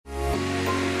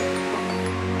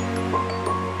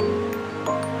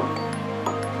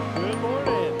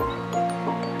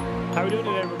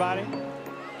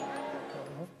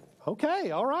Okay,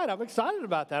 all right. I'm excited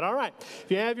about that. All right. If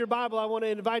you have your Bible, I want to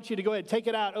invite you to go ahead, take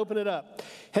it out, open it up.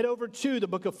 Head over to the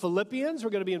book of Philippians.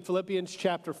 We're going to be in Philippians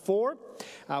chapter 4.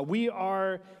 We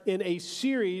are in a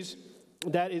series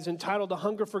that is entitled The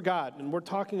Hunger for God. And we're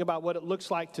talking about what it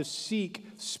looks like to seek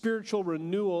spiritual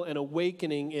renewal and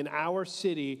awakening in our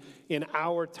city, in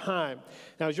our time.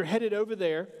 Now, as you're headed over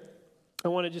there, I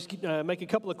want to just make a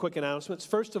couple of quick announcements.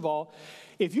 First of all,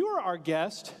 if you are our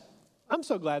guest, I'm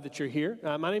so glad that you're here.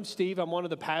 My name's Steve. I'm one of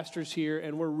the pastors here,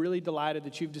 and we're really delighted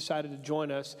that you've decided to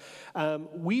join us.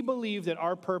 We believe that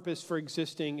our purpose for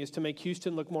existing is to make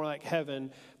Houston look more like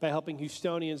heaven by helping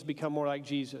Houstonians become more like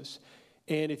Jesus.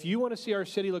 And if you want to see our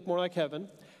city look more like heaven,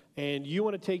 and you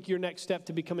want to take your next step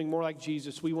to becoming more like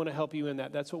Jesus, we want to help you in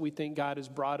that. That's what we think God has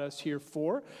brought us here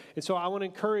for. And so I want to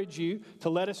encourage you to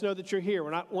let us know that you're here.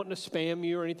 We're not wanting to spam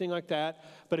you or anything like that.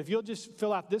 But if you'll just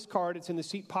fill out this card, it's in the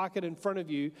seat pocket in front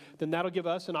of you, then that'll give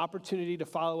us an opportunity to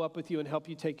follow up with you and help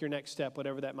you take your next step,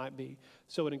 whatever that might be.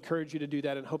 So I would encourage you to do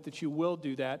that and hope that you will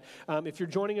do that. If you're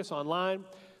joining us online,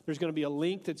 there's going to be a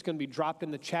link that's going to be dropped in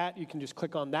the chat. You can just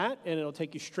click on that, and it'll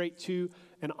take you straight to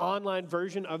an online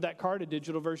version of that card, a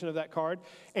digital version of that card.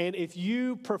 And if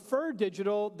you prefer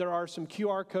digital, there are some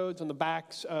QR codes on the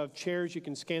backs of chairs. You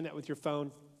can scan that with your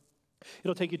phone.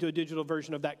 It'll take you to a digital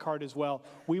version of that card as well.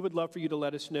 We would love for you to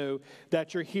let us know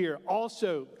that you're here.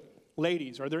 Also,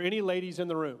 ladies, are there any ladies in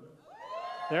the room?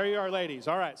 There you are, ladies.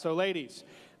 All right, so ladies,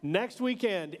 next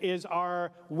weekend is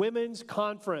our women's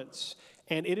conference.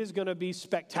 And it is going to be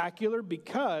spectacular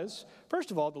because,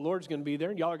 first of all, the Lord's going to be there,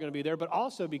 and y'all are going to be there, but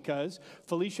also because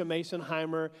Felicia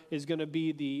Masonheimer is going to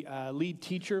be the lead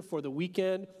teacher for the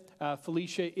weekend.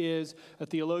 Felicia is a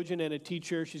theologian and a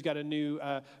teacher. She's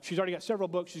already got several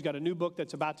books. She's got a new book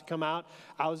that's about to come out.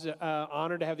 I was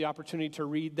honored to have the opportunity to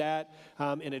read that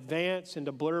in advance and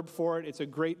to blurb for it. It's a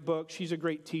great book. She's a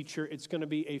great teacher. It's going to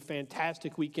be a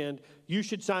fantastic weekend. You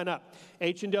should sign up.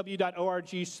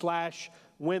 hnw.org/women.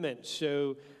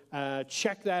 So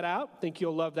check that out. I think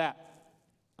you'll love that.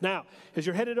 Now, as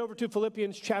you're headed over to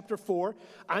Philippians chapter 4,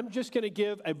 I'm just going to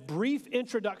give a brief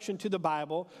introduction to the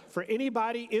Bible for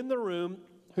anybody in the room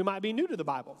who might be new to the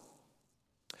Bible.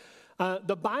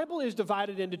 The Bible is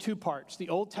divided into two parts, the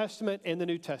Old Testament and the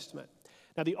New Testament.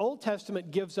 Now, the Old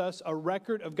Testament gives us a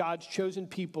record of God's chosen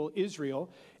people,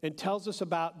 Israel, and tells us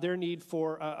about their need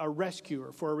for a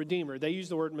rescuer, for a redeemer. They use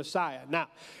the word Messiah. Now,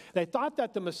 they thought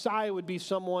that the Messiah would be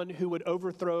someone who would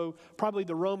overthrow probably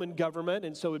the Roman government,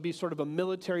 and so it would be sort of a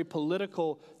military,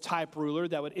 political type ruler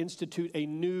that would institute a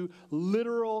new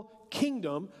literal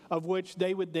kingdom of which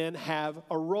they would then have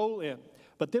a role in.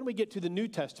 But then we get to the New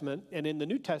Testament, and in the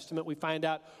New Testament we find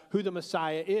out who the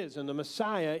Messiah is, and the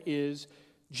Messiah is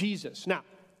Jesus. Now,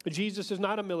 Jesus is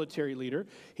not a military leader.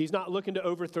 He's not looking to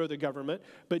overthrow the government.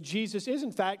 But Jesus is,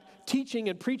 in fact, teaching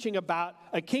and preaching about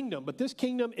a kingdom. But this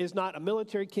kingdom is not a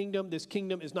military kingdom. This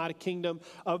kingdom is not a kingdom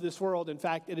of this world. In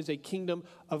fact, it is a kingdom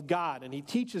of God. And he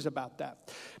teaches about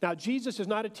that. Now, Jesus is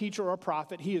not a teacher or a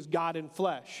prophet. He is God in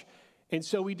flesh. And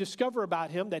so we discover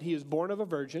about him that he is born of a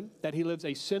virgin, that he lives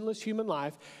a sinless human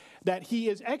life, that he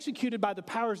is executed by the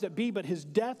powers that be, but his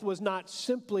death was not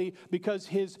simply because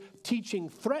his teaching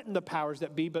threatened the powers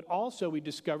that be, but also we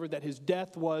discovered that his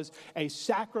death was a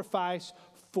sacrifice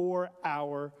for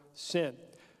our sin.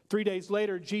 3 days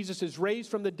later, Jesus is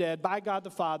raised from the dead by God the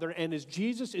Father, and as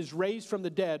Jesus is raised from the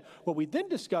dead, what we then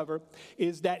discover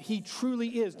is that he truly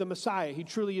is the Messiah. He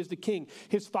truly is the King.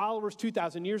 His followers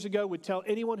 2,000 years ago would tell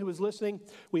anyone who was listening,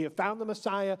 we have found the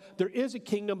Messiah. There is a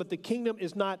kingdom, but the kingdom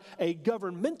is not a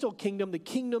governmental kingdom. The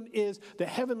kingdom is the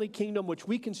heavenly kingdom, which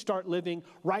we can start living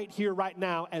right here, right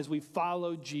now, as we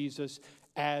follow Jesus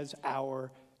as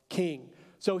our King.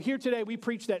 So here today, we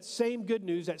preach that same good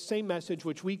news, that same message,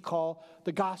 which we call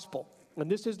the gospel. And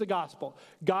this is the gospel.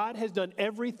 God has done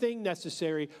everything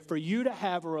necessary for you to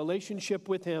have a relationship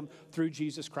with him through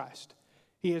Jesus Christ.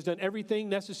 He has done everything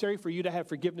necessary for you to have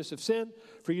forgiveness of sin,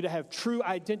 for you to have true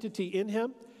identity in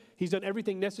him. He's done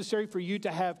everything necessary for you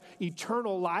to have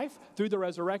eternal life through the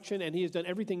resurrection, and he has done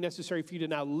everything necessary for you to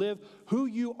now live who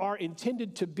you are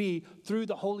intended to be through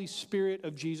the Holy Spirit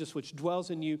of Jesus, which dwells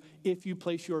in you if you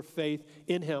place your faith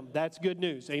in him. That's good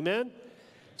news. Amen?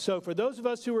 So for those of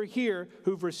us who are here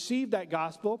who've received that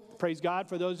gospel, praise God.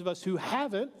 For those of us who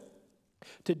haven't,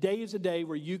 today is a day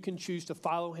where you can choose to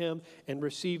follow him and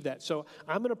receive that. So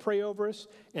I'm going to pray over us,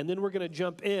 and then we're going to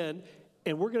jump in.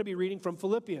 And we're going to be reading from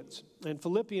Philippians. And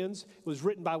Philippians was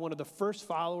written by one of the first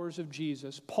followers of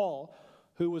Jesus, Paul,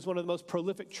 who was one of the most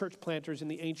prolific church planters in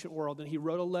the ancient world. And he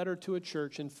wrote a letter to a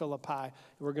church in Philippi. And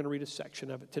we're going to read a section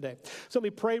of it today. So let me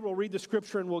pray. We'll read the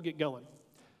scripture and we'll get going.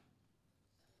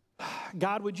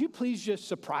 God, would you please just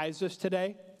surprise us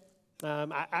today?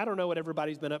 I don't know what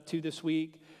everybody's been up to this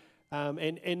week.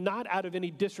 And not out of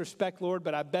any disrespect, Lord,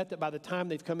 but I bet that by the time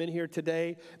they've come in here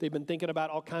today, they've been thinking about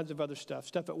all kinds of other stuff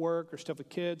at work or stuff with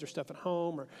kids or stuff at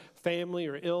home or family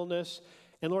or illness.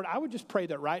 And Lord, I would just pray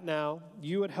that right now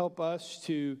you would help us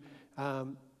to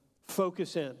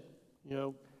focus in,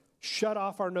 shut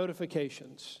off our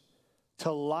notifications,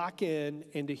 to lock in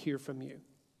and to hear from you.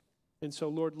 And so,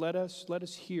 Lord, let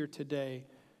us hear today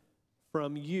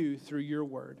from you through your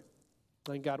word.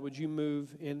 And God, would you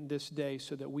move in this day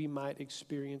so that we might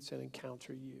experience and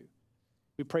encounter you?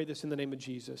 We pray this in the name of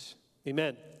Jesus.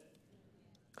 Amen.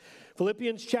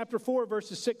 Philippians chapter 4,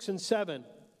 verses 6 and 7.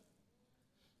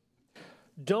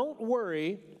 Don't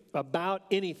worry about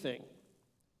anything,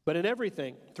 but in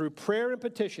everything, through prayer and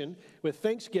petition, with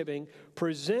thanksgiving,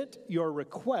 present your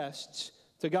requests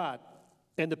to God.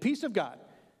 And the peace of God,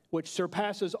 which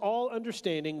surpasses all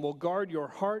understanding, will guard your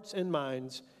hearts and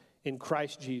minds in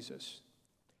Christ Jesus.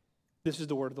 This is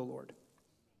the word of the Lord.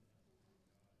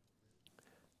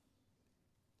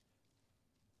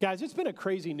 Guys, it's been a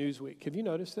crazy news week. Have you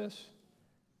noticed this?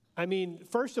 I mean,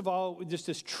 first of all, just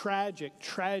this tragic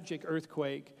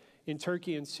earthquake in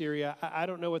Turkey and Syria. I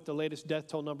don't know what the latest death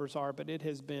toll numbers are, but it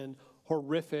has been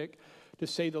horrific, to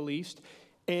say the least.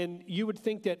 And you would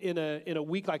think that in a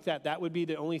week like that, that would be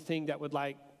the only thing that would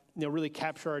really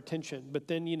capture our attention. But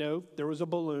then, there was a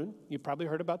balloon. You probably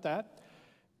heard about that.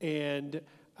 And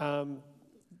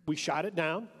we shot it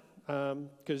down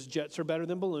because jets are better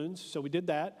than balloons, so we did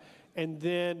that.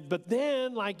 But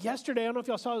then, like yesterday, I don't know if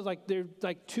y'all saw, it was there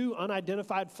were two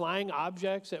unidentified flying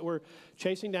objects that were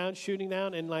chasing down, shooting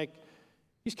down, and you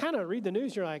just kind of read the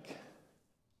news, you're like,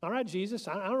 all right, Jesus,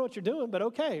 I don't know what you're doing, but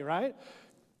okay, right?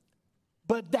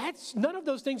 But none of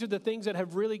those things are the things that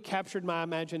have really captured my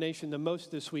imagination the most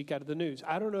this week out of the news.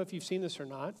 I don't know if you've seen this or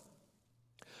not,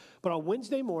 but on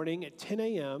Wednesday morning at 10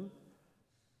 a.m.,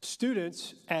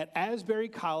 students at Asbury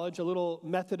College, a little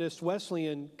Methodist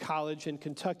Wesleyan college in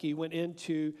Kentucky, went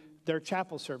into their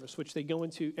chapel service, which they go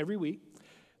into every week.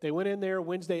 They went in there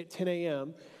Wednesday at 10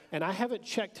 a.m., and I haven't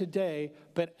checked today,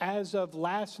 but as of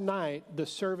last night, the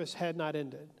service had not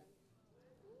ended.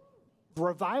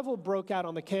 Revival broke out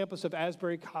on the campus of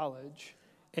Asbury College,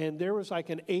 and there was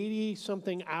an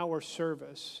 80-something hour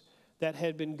service that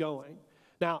had been going.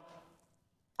 Now,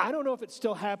 I don't know if it's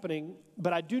still happening,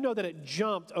 but I do know that it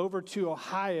jumped over to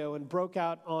Ohio and broke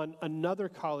out on another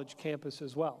college campus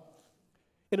as well.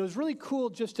 And it was really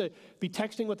cool just to be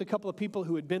texting with a couple of people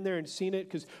who had been there and seen it,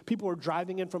 because people were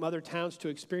driving in from other towns to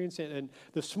experience it. And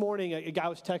this morning, a guy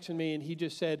was texting me, and he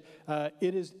just said,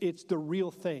 it's the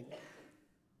real thing.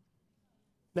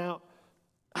 Now,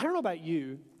 I don't know about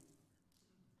you,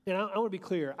 and I want to be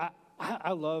clear.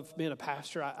 I love being a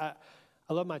pastor. I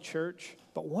love my church,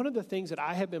 but one of the things that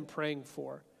I have been praying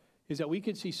for is that we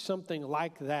could see something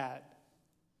like that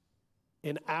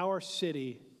in our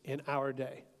city in our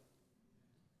day.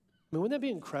 I mean, wouldn't that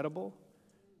be incredible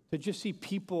to just see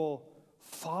people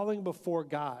falling before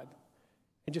God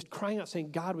and just crying out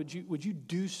saying, God, would you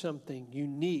do something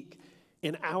unique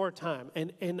in our time?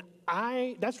 And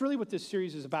that's really what this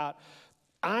series is about.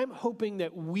 I'm hoping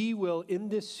that we will, in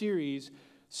this series,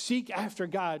 seek after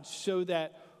God so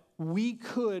that we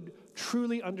could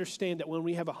truly understand that when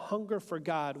we have a hunger for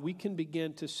God, we can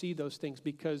begin to see those things.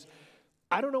 Because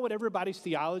I don't know what everybody's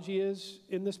theology is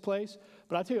in this place,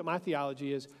 but I'll tell you what my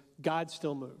theology is. God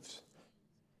still moves.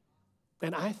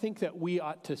 And I think that we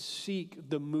ought to seek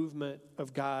the movement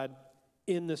of God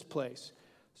in this place.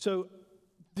 So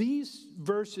these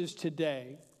verses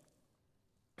today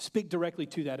speak directly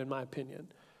to that, in my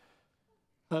opinion.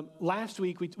 Last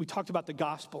week, we talked about the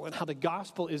gospel and how the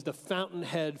gospel is the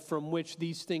fountainhead from which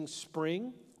these things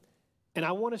spring. And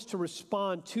I want us to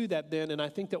respond to that then. And I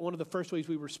think that one of the first ways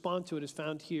we respond to it is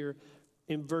found here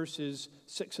in verses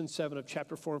 6 and 7 of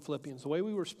chapter 4 in Philippians. The way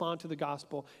we respond to the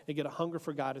gospel and get a hunger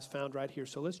for God is found right here.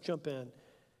 So let's jump in and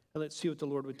let's see what the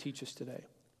Lord would teach us today.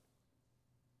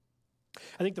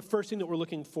 I think the first thing that we're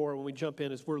looking for when we jump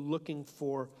in is we're looking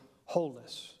for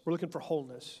wholeness. We're looking for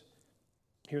wholeness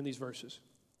here in these verses.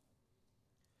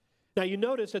 Now, you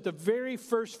notice that the very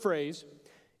first phrase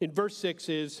in verse 6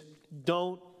 is,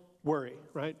 don't worry,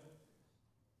 right?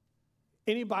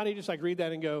 Anybody just read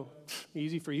that and go,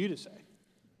 easy for you to say,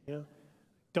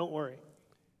 don't worry.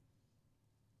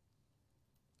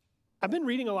 I've been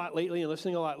reading a lot lately and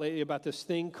listening a lot lately about this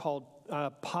thing called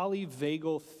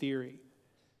polyvagal theory.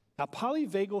 Now,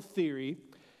 polyvagal theory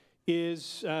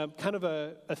is kind of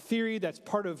a theory that's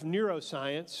part of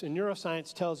neuroscience. And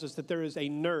neuroscience tells us that there is a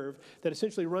nerve that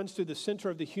essentially runs through the center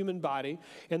of the human body.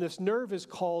 And this nerve is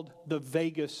called the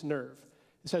vagus nerve.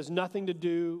 This has nothing to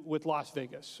do with Las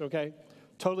Vegas, okay?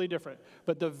 Totally different.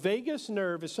 But the vagus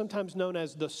nerve is sometimes known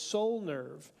as the soul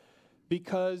nerve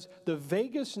because the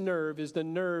vagus nerve is the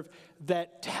nerve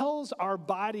that tells our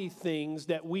body things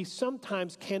that we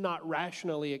sometimes cannot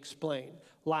rationally explain,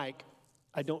 like,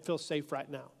 I don't feel safe right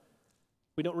now.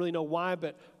 We don't really know why,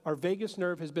 but our vagus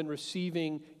nerve has been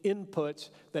receiving inputs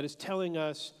that is telling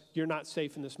us you're not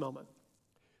safe in this moment.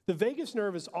 The vagus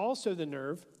nerve is also the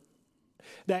nerve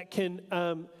that can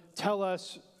tell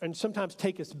us and sometimes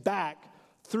take us back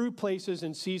through places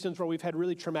and seasons where we've had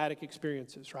really traumatic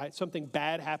experiences, right? Something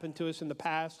bad happened to us in the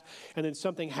past, and then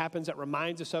something happens that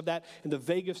reminds us of that, and the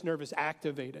vagus nerve is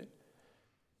activated.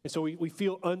 And so we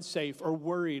feel unsafe or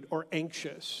worried or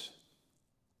anxious.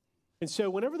 And so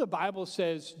whenever the Bible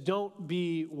says don't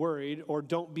be worried or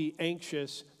don't be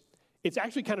anxious, it's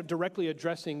actually kind of directly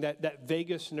addressing that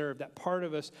vagus nerve, that part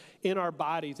of us in our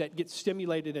bodies that gets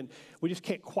stimulated and we just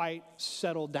can't quite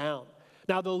settle down.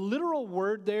 Now, the literal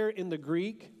word there in the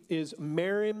Greek is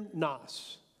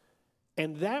merimnos.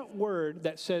 And that word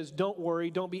that says don't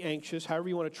worry, don't be anxious, however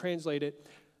you want to translate it,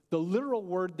 the literal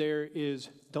word there is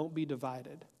don't be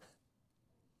divided.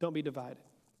 Don't be divided.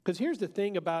 Because here's the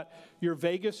thing about your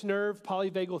vagus nerve,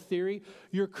 polyvagal theory,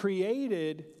 you're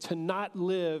created to not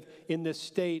live in this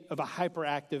state of a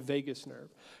hyperactive vagus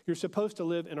nerve. You're supposed to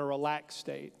live in a relaxed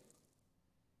state,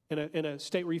 in a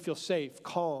state where you feel safe,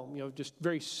 calm, just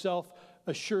very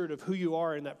self-assured of who you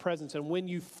are in that presence. And when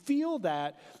you feel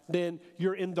that, then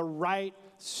you're in the right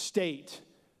state.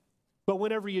 But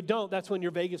whenever you don't, that's when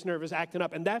your vagus nerve is acting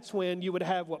up. And that's when you would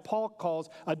have what Paul calls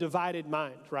a divided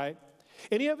mind, right?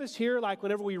 Any of us here, like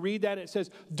whenever we read that, it says,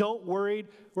 don't worry,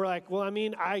 we're like, well,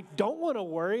 I don't want to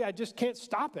worry, I just can't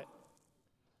stop it,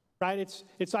 right?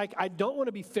 It's like, I don't want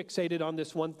to be fixated on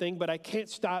this one thing, but I can't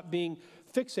stop being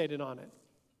fixated on it.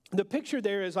 The picture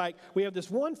there is like, we have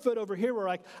this one foot over here where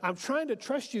like, I'm trying to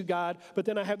trust you, God, but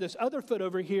then I have this other foot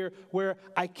over here where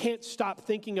I can't stop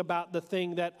thinking about the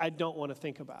thing that I don't want to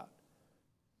think about,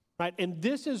 right? And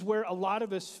this is where a lot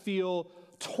of us feel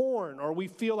torn, or we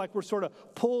feel like we're sort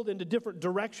of pulled into different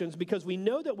directions because we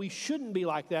know that we shouldn't be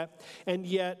like that, and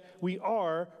yet we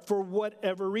are for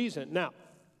whatever reason. Now,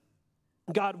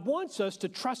 God wants us to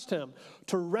trust Him,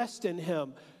 to rest in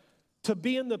Him, to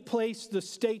be in the place, the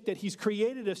state that He's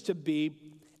created us to be,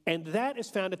 and that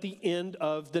is found at the end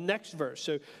of the next verse.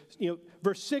 So,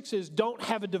 verse 6 is, don't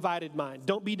have a divided mind,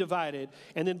 don't be divided.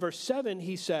 And then verse 7,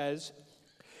 he says,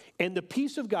 and the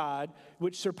peace of God,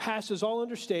 which surpasses all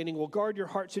understanding, will guard your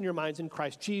hearts and your minds in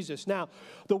Christ Jesus. Now,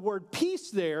 the word peace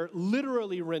there,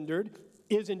 literally rendered,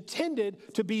 is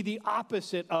intended to be the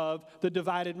opposite of the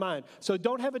divided mind. So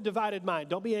don't have a divided mind.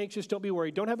 Don't be anxious. Don't be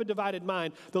worried. Don't have a divided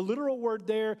mind. The literal word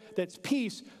there that's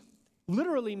peace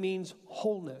literally means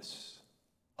wholeness.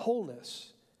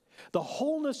 Wholeness. The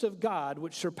wholeness of God,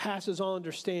 which surpasses all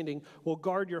understanding, will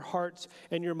guard your hearts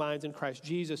and your minds in Christ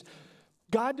Jesus.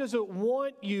 God doesn't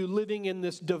want you living in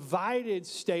this divided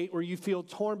state where you feel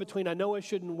torn between, I know I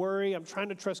shouldn't worry, I'm trying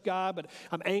to trust God, but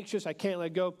I'm anxious, I can't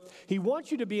let go. He wants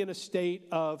you to be in a state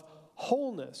of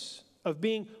wholeness, of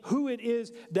being who it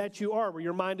is that you are, where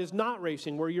your mind is not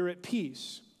racing, where you're at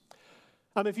peace.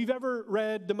 If you've ever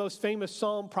read the most famous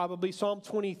psalm, probably Psalm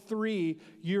 23,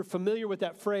 you're familiar with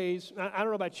that phrase. I don't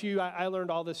know about you. I learned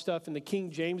all this stuff in the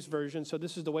King James Version, so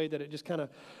this is the way that it just kind of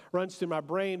runs through my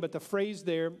brain. But the phrase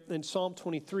there in Psalm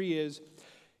 23 is,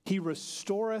 He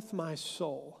restoreth my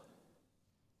soul.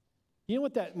 You know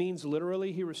what that means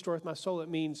literally, He restoreth my soul? It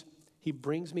means He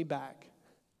brings me back.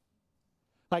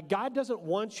 Like, God doesn't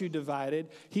want you divided.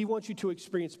 He wants you to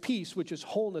experience peace, which is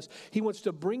wholeness. He wants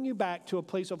to bring you back to a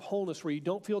place of wholeness where you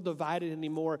don't feel divided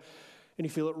anymore and you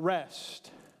feel at rest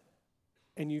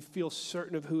and you feel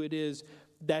certain of who it is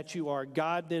that you are.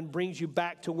 God then brings you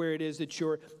back to where it is that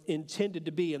you're intended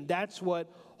to be, and that's what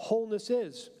wholeness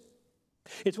is.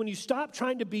 It's when you stop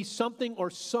trying to be something or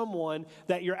someone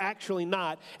that you're actually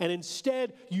not, and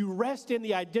instead you rest in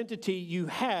the identity you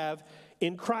have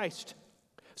in Christ.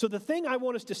 So the thing I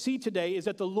want us to see today is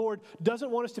that the Lord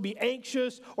doesn't want us to be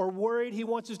anxious or worried. He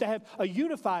wants us to have a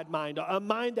unified mind, a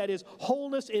mind that is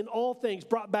wholeness in all things,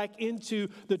 brought back into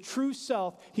the true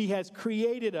self He has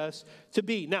created us to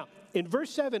be. Now, in verse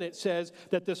 7, it says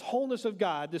that this wholeness of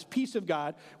God, this peace of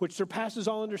God, which surpasses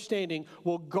all understanding,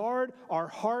 will guard our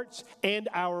hearts and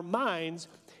our minds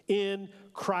in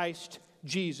Christ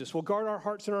Jesus. Will guard our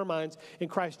hearts and our minds in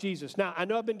Christ Jesus. Now, I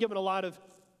know I've been given a lot of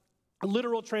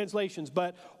literal translations,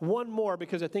 but one more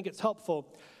because I think it's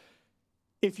helpful.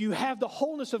 If you have the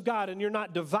wholeness of God and you're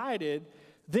not divided,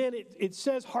 then it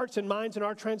says hearts and minds in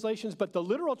our translations, but the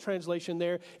literal translation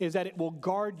there is that it will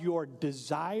guard your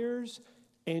desires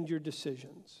and your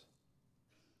decisions.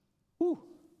 Whew.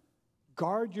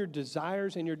 Guard your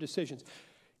desires and your decisions.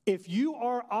 If you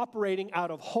are operating out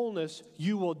of wholeness,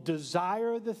 you will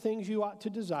desire the things you ought to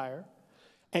desire,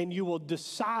 and you will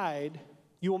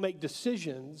make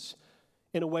decisions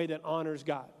in a way that honors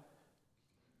God.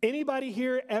 Anybody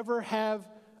here ever have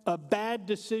a bad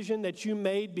decision that you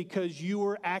made because you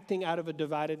were acting out of a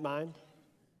divided mind?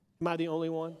 Am I the only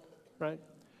one, right?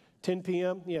 10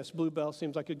 p.m. Yes, Bluebell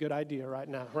seems like a good idea right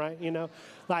now, right?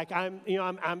 Like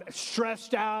I'm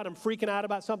stressed out. I'm freaking out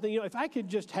about something. If I could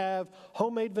just have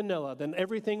homemade vanilla, then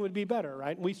everything would be better,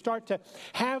 right? We start to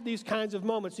have these kinds of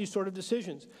moments, these sort of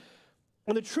decisions.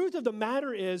 And the truth of the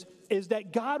matter is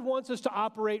that God wants us to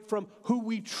operate from who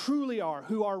we truly are,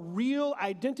 who our real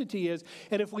identity is.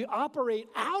 And if we operate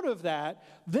out of that,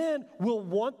 then we'll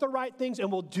want the right things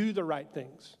and we'll do the right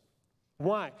things.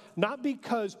 Why? Not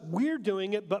because we're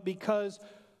doing it, but because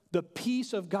the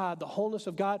peace of God, the wholeness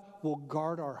of God will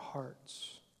guard our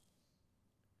hearts.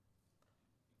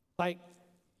 Like,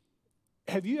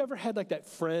 have you ever had like that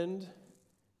friend?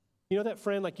 You know that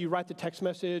friend, like you write the text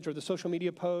message or the social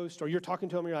media post, or you're talking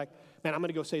to them and you're like, man, I'm going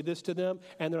to go say this to them.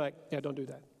 And they're like, yeah, don't do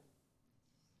that.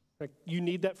 Like, you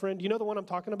need that friend. You know the one I'm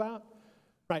talking about?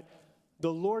 Right.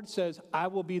 The Lord says, I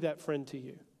will be that friend to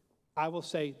you. I will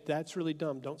say, that's really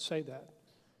dumb. Don't say that.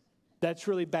 That's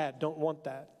really bad. Don't want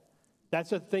that.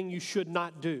 That's a thing you should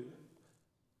not do.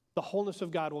 The wholeness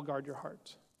of God will guard your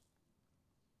heart.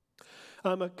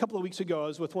 A couple of weeks ago, I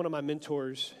was with one of my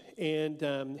mentors, and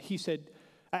he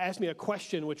asked me a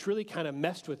question which really kind of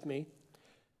messed with me.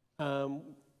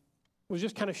 Was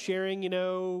just kind of sharing,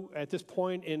 at this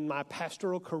point in my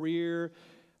pastoral career,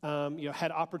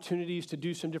 had opportunities to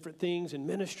do some different things in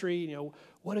ministry.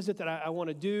 What is it that I want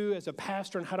to do as a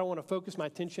pastor, and how do I want to focus my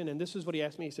attention? And this is what he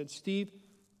asked me. He said, Steve,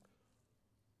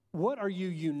 what are you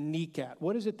unique at?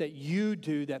 What is it that you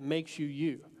do that makes you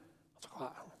you? I was like,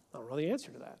 well, I don't know the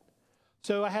answer to that.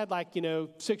 So I had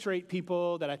 6 or 8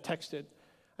 people that I texted.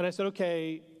 And I said,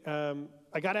 okay,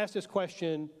 I got to ask this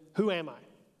question, who am I?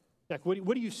 Like,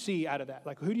 what do you see out of that?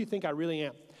 Like, who do you think I really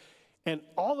am? And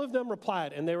all of them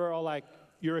replied, and they were all like,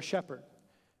 you're a shepherd.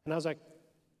 And I was like,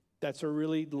 that's a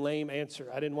really lame answer.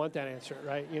 I didn't want that answer,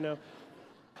 right?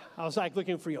 I was like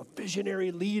looking for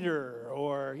visionary leader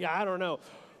or, I don't know,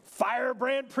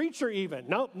 firebrand preacher even.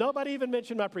 Nope, nobody even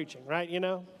mentioned my preaching, right?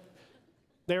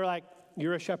 They were like,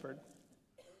 you're a shepherd.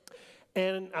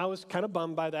 And I was kind of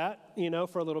bummed by that,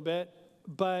 for a little bit.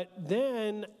 But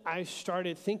then I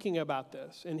started thinking about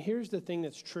this. And here's the thing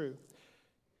that's true,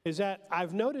 is that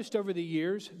I've noticed over the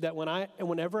years that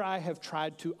whenever I have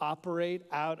tried to operate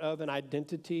out of an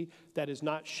identity that is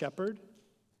not shepherd,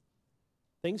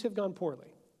 things have gone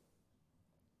poorly.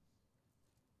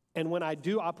 And when I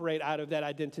do operate out of that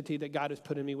identity that God has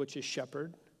put in me, which is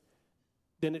shepherd,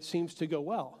 then it seems to go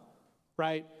well,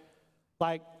 right?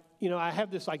 Like, I have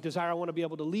this desire, I want to be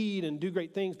able to lead and do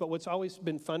great things, but what's always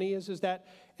been funny is that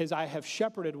I have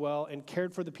shepherded well and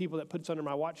cared for the people that puts under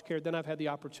my watch care, then I've had the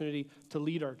opportunity to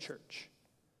lead our church,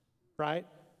 right?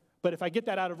 But if I get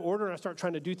that out of order and I start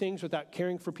trying to do things without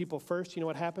caring for people first, you know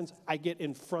what happens? I get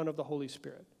in front of the Holy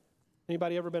Spirit.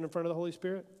 Anybody ever been in front of the Holy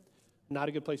Spirit? Not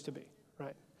a good place to be,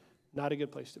 right? Not a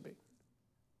good place to be.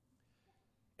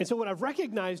 And so what I've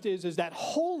recognized is that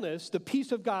wholeness, the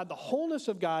peace of God, the wholeness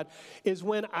of God is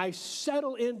when I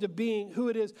settle into being who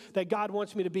it is that God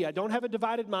wants me to be. I don't have a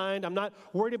divided mind. I'm not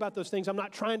worried about those things. I'm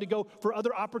not trying to go for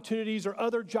other opportunities or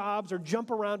other jobs or jump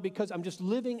around because I'm just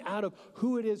living out of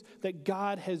who it is that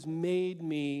God has made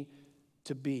me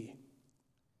to be.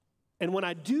 And when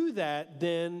I do that,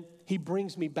 then He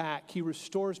brings me back. He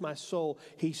restores my soul.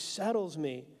 He settles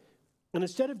me. And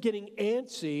instead of getting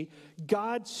antsy,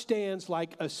 God stands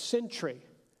like a sentry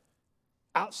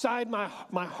outside my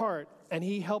heart, and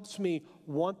He helps me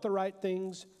want the right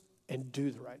things and do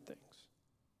the right things.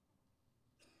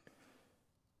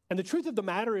 And the truth of the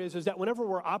matter is that whenever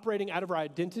we're operating out of our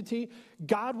identity,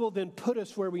 God will then put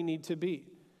us where we need to be.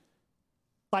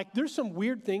 Like, there's some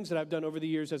weird things that I've done over the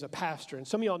years as a pastor, and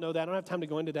some of y'all know that. I don't have time to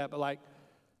go into that, but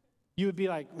you would be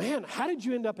like, man, how did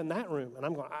you end up in that room? And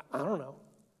I'm going, I don't know.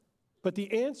 But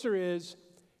the answer is,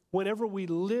 whenever we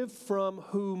live from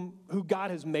who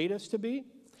God has made us to be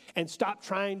and stop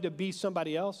trying to be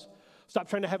somebody else, stop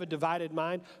trying to have a divided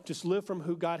mind, just live from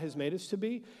who God has made us to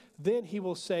be, then He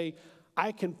will say,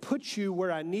 I can put you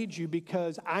where I need you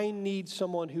because I need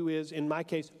someone who is, in my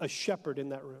case, a shepherd in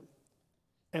that room.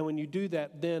 And when you do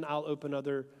that, then I'll open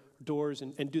other doors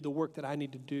and do the work that I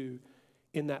need to do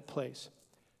in that place.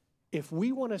 If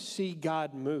we want to see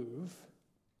God move,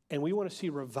 and we want to see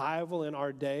revival in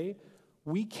our day,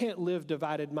 we can't live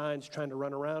divided minds trying to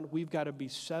run around. We've got to be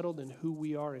settled in who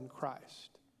we are in Christ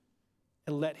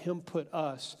and let Him put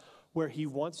us where he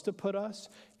wants to put us,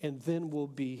 and then we'll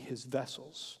be his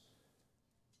vessels.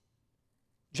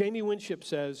 Jamie Winship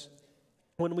says,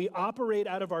 when we operate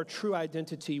out of our true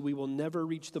identity, we will never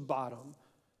reach the bottom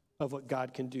of what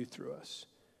God can do through us.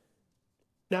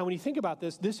 Now, when you think about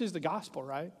this, this is the gospel,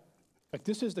 right? Like,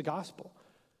 this is the gospel.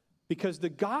 Because the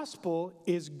gospel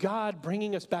is God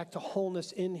bringing us back to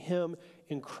wholeness in him,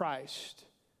 in Christ.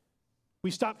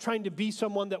 We stop trying to be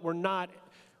someone that we're not.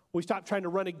 We stop trying to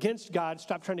run against God,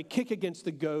 stop trying to kick against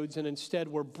the goads, and instead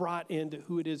we're brought into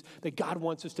who it is that God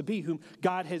wants us to be, whom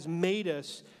God has made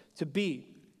us to be.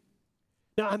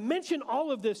 Now, I mention all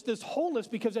of this wholeness,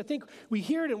 because I think we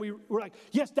hear it and we're like,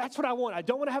 yes, that's what I want. I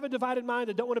don't want to have a divided mind.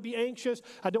 I don't want to be anxious.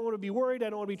 I don't want to be worried. I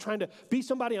don't want to be trying to be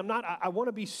somebody I'm not. I want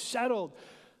to be settled.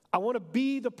 I want to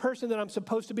be the person that I'm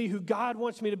supposed to be, who God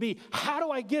wants me to be. How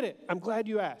do I get it? I'm glad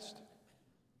you asked.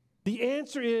 The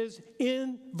answer is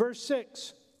in verse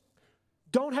 6.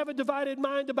 Don't have a divided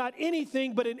mind about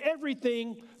anything, but in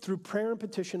everything through prayer and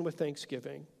petition with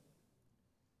thanksgiving.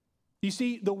 You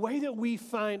see, the way that we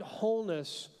find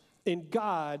wholeness in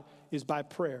God is by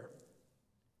prayer.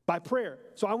 By prayer.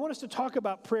 So I want us to talk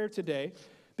about prayer today,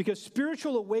 because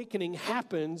spiritual awakening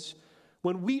happens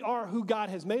when we are who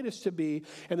God has made us to be.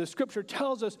 And the scripture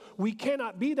tells us we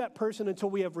cannot be that person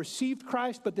until we have received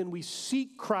Christ, but then we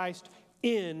seek Christ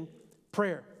in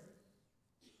prayer.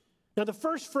 Now, the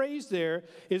first phrase there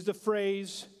is the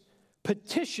phrase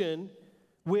petition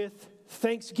with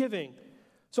thanksgiving.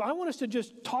 So I want us to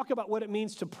just talk about what it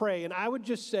means to pray. And I would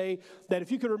just say that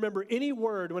if you could remember any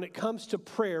word when it comes to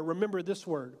prayer, remember this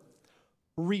word: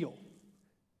 real.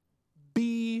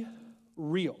 Be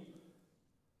real.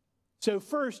 So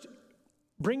first,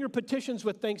 bring your petitions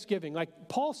with thanksgiving. Like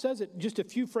Paul says it just a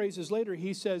few phrases later.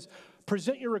 He says,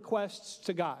 present your requests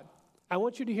to God. I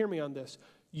want you to hear me on this.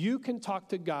 You can talk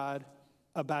to God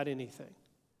about anything.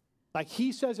 Like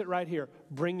he says it right here,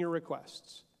 bring your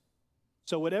requests.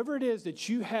 So whatever it is that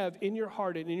you have in your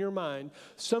heart and in your mind,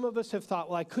 some of us have thought,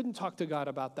 well, I couldn't talk to God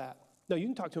about that. No, you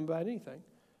can talk to him about anything.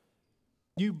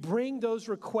 You bring those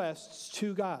requests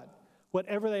to God,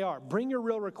 whatever they are. Bring your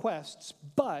real requests,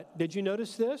 but did you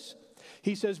notice this?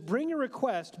 He says, bring your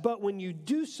request, but when you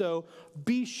do so,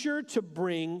 be sure to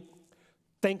bring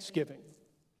thanksgiving.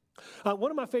 One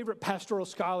of my favorite pastoral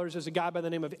scholars is a guy by the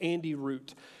name of Andy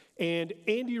Root. And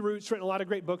Andy Root's written a lot of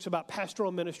great books about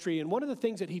pastoral ministry. And one of the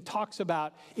things that he talks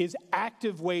about is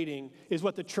active waiting is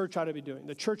what the church ought to be doing.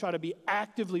 The church ought to be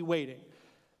actively waiting.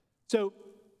 So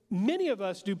many of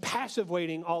us do passive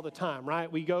waiting all the time,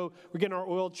 right? We're getting our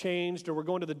oil changed, or we're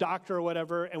going to the doctor or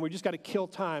whatever, and we just got to kill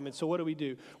time. And so what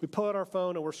do? We pull out our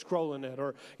phone and we're scrolling it,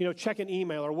 or check an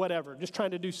email or whatever, just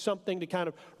trying to do something to kind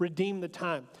of redeem the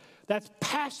time. That's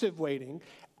passive waiting.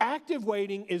 Active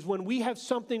waiting is when we have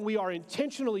something we are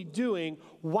intentionally doing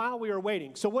while we are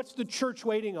waiting. So what's the church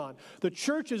waiting on? The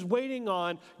church is waiting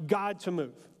on God to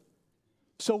move.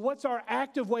 So what's our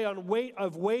active way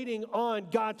of waiting on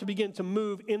God to begin to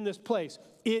move in this place?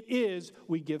 It is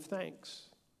we give thanks.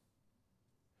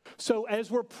 So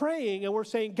as we're praying and we're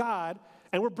saying, God,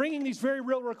 and we're bringing these very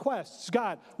real requests.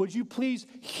 God, would you please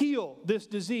heal this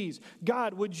disease?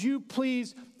 God, would you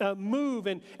please move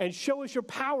and show us your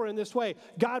power in this way?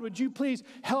 God, would you please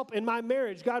help in my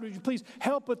marriage? God, would you please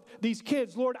help with these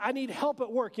kids? Lord, I need help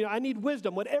at work. I need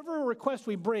wisdom. Whatever request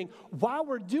we bring, while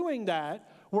we're doing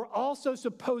that, we're also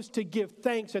supposed to give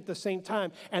thanks at the same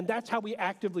time. And that's how we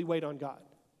actively wait on God.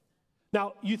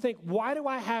 Now, you think, why do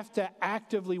I have to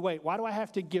actively wait? Why do I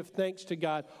have to give thanks to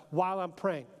God while I'm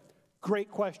praying?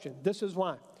 Great question. This is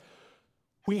why.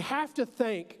 We have to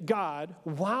thank God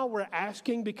while we're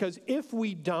asking, because if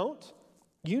we don't,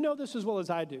 you know this as well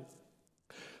as I do.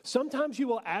 Sometimes you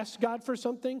will ask God for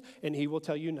something and he will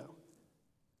tell you no.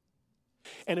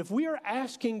 And if we are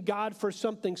asking God for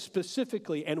something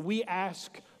specifically and we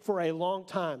ask for a long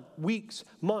time, weeks,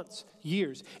 months,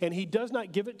 years, and he does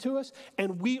not give it to us,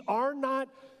 and we are not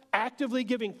actively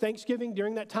giving thanksgiving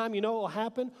during that time, you know what will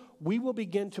happen? We will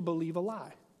begin to believe a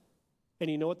lie. And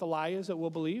you know what the lie is that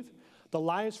we'll believe? The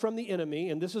lie is from the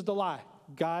enemy, and this is the lie.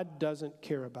 God doesn't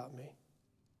care about me.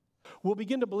 We'll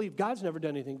begin to believe God's never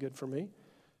done anything good for me.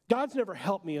 God's never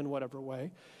helped me in whatever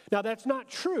way. Now, that's not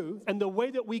true, and the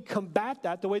way that we combat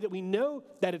that, the way that we know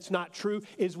that it's not true,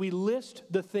 is we list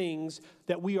the things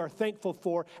that we are thankful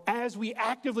for as we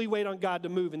actively wait on God to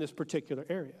move in this particular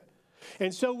area.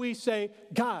 And so we say,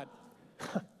 God,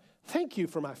 Thank you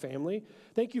for my family.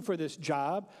 Thank you for this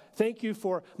job. Thank you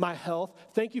for my health.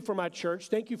 Thank you for my church.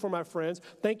 Thank you for my friends.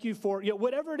 Thank you for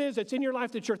whatever it is that's in your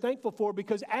life that you're thankful for,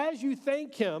 because as you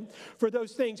thank him for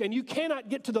those things, and you cannot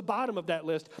get to the bottom of that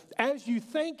list, as you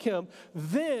thank him,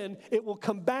 then it will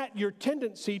combat your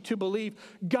tendency to believe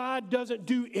God doesn't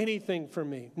do anything for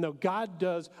me. No, God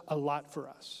does a lot for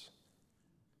us.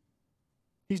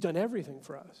 He's done everything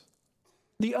for us.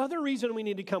 The other reason we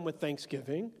need to come with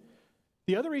thanksgiving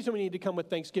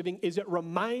is it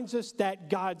reminds us that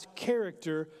God's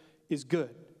character is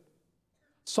good.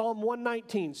 Psalm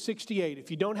 119, 68.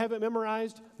 If you don't have it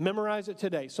memorized, memorize it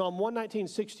today. Psalm 119,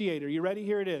 68. Are you ready?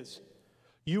 Here it is.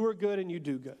 You are good and you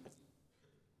do good.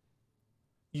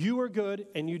 You are good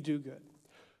and you do good.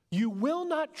 You will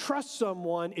not trust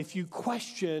someone if you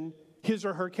question his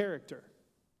or her character,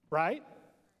 right?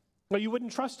 Or you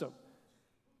wouldn't trust them.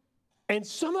 And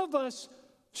some of us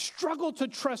struggle to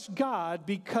trust God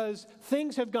because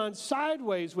things have gone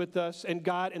sideways with us and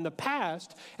God in the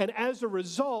past, and as a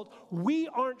result, we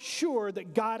aren't sure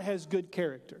that God has good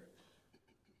character.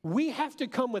 We have to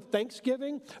come with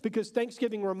thanksgiving because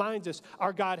thanksgiving reminds us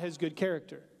our God has good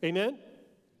character. Amen?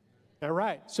 All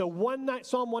right. So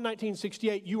Psalm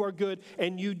 119:68, you are good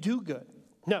and you do good.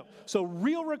 No. So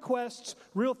real requests,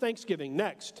 real thanksgiving.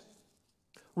 Next,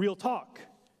 real talk.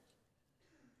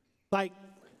 Like,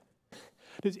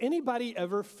 does anybody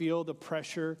ever feel the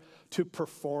pressure to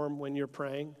perform when you're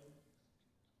praying?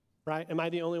 Right? Am I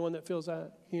the only one that feels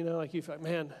that? Like you feel like,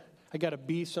 man, I got to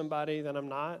be somebody that I'm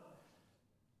not.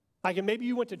 Like, and maybe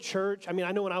you went to church. I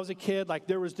know when I was a kid, like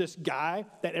there was this guy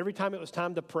that every time it was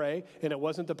time to pray and it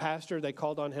wasn't the pastor, they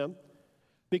called on him.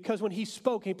 Because when he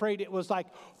spoke, he prayed, it was like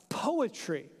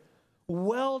poetry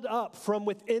welled up from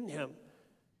within him.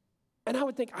 And I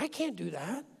would think, I can't do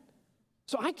that.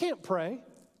 So I can't pray.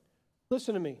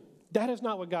 Listen to me. That is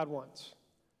not what God wants.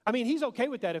 He's okay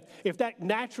with that if that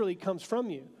naturally comes from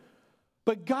you.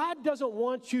 But God doesn't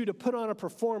want you to put on a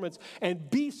performance and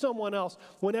be someone else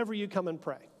whenever you come and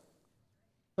pray.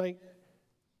 Like,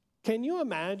 can you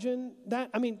imagine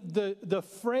that? The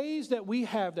phrase that we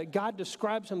have that God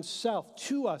describes himself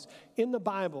to us in the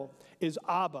Bible is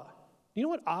Abba. You know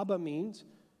what Abba means?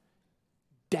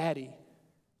 Daddy.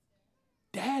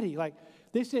 Daddy. Like,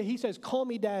 he says, call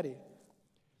me daddy.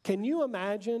 Can you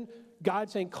imagine God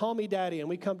saying, call me daddy, and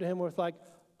we come to him with like,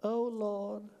 oh,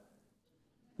 Lord,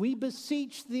 we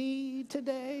beseech thee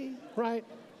today, right?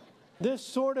 This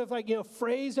sort of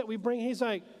phrase that we bring, he's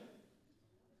like,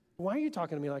 why are you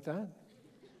talking to me like that?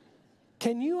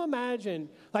 Can you imagine,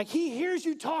 like he hears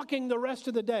you talking the rest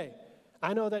of the day.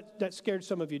 I know that scared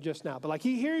some of you just now, but like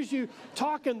he hears you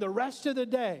talking the rest of the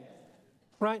day.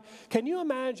 Right? Can you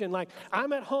imagine, like,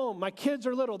 I'm at home, my kids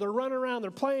are little, they're running around,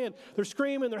 they're playing, they're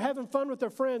screaming, they're having fun with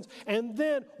their friends, and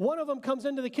then one of them comes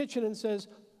into the kitchen and says,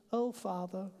 oh,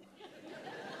 Father,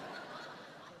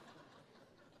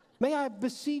 may I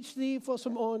beseech thee for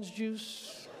some orange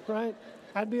juice, right?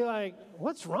 I'd be like,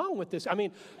 what's wrong with this?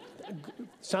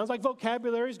 Sounds like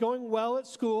vocabulary is going well at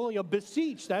school.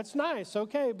 Beseech, that's nice,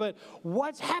 okay, but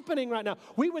what's happening right now?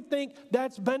 We would think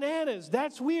that's bananas,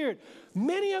 that's weird.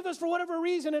 Many of us, for whatever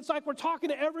reason, it's like we're talking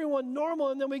to everyone normal,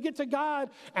 and then we get to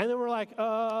God, and then we're like,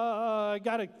 I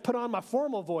got to put on my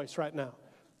formal voice right now.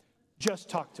 Just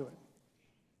talk to him.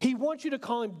 He wants you to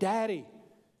call him daddy.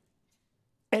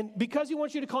 And because he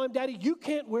wants you to call him daddy, you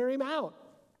can't wear him out.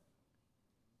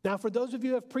 Now, for those of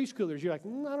you who have preschoolers, you're like,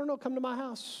 I don't know, come to my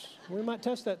house. We might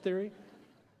test that theory.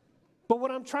 But what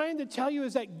I'm trying to tell you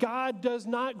is that God does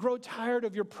not grow tired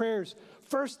of your prayers.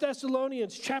 1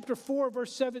 Thessalonians chapter 4,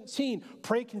 verse 17,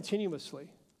 pray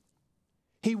continuously.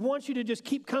 He wants you to just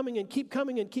keep coming and keep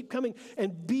coming and keep coming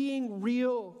and being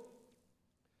real.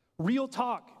 Real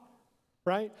talk,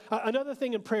 right? Another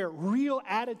thing in prayer, real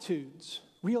attitudes.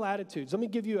 Real attitudes. Let me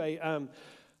give you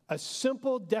a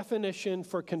simple definition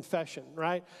for confession,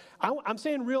 right? I'm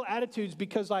saying real attitudes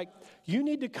because, like, you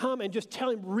need to come and just tell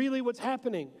him really what's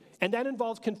happening. And that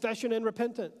involves confession and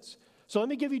repentance. So let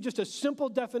me give you just a simple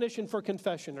definition for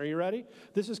confession. Are you ready?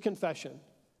 This is confession.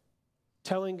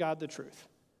 Telling God the truth.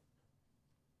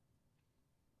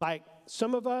 Like,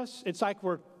 some of us, it's like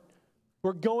we're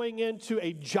going into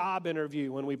a job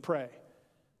interview when we pray.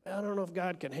 I don't know if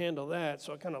God can handle that,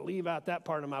 so I kind of leave out that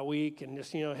part of my week and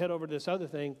just, head over to this other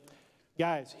thing.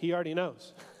 Guys, he already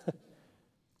knows.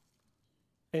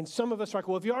 And some of us are like,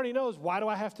 well, if he already knows, why do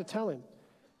I have to tell him?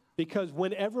 Because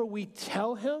whenever we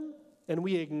tell him and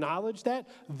we acknowledge that,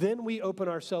 then we open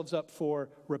ourselves up for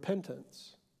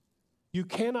repentance. You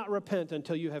cannot repent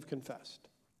until you have confessed.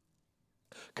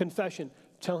 Confession,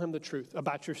 tell him the truth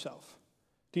about yourself.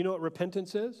 Do you know what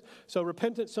repentance is? So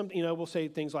repentance, we'll say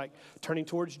things like turning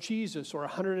towards Jesus or a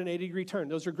 180-degree turn.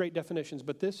 Those are great definitions,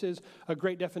 but this is a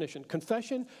great definition.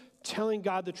 Confession, telling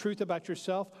God the truth about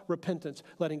yourself. Repentance,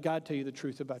 letting God tell you the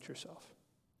truth about yourself.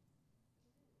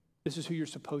 This is who you're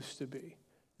supposed to be.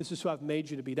 This is who I've made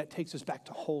you to be. That takes us back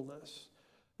to wholeness,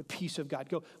 the peace of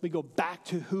God. We go back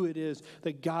to who it is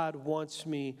that God wants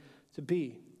me to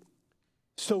be.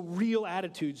 So real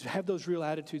attitudes, have those real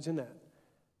attitudes in that.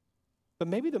 But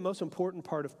maybe the most important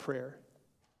part of prayer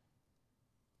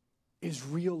is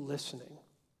real listening.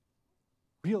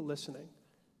 Real listening.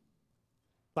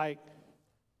 Like,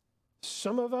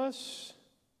 some of us,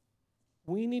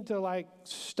 we need to,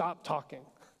 stop talking.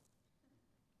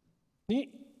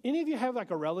 Any of you have,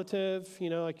 a relative,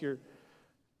 like your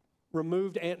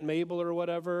removed Aunt Mabel or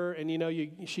whatever, and,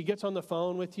 she gets on the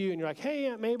phone with you, and you're like, hey,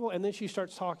 Aunt Mabel, and then she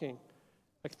starts talking,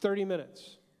 30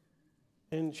 minutes,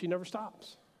 and she never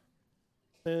stops.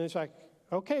 And it's like,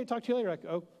 okay, talk to you later. Like,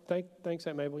 oh, thanks,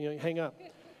 Aunt Mabel. You hang up.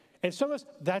 And some of us,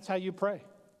 that's how you pray.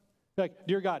 You're like,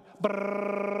 dear God,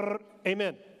 brrr,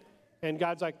 amen. And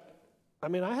God's like, I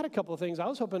had a couple of things I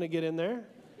was hoping to get in there.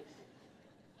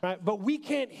 Right? But we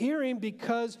can't hear him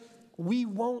because we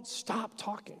won't stop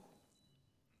talking.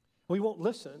 We won't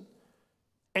listen.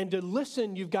 And to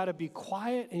listen, you've got to be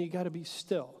quiet and you've got to be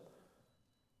still.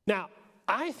 Now,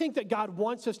 I think that God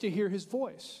wants us to hear his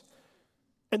voice.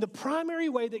 And the primary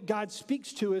way that God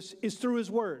speaks to us is through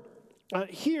his word.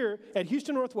 Here at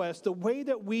Houston Northwest, the way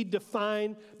that we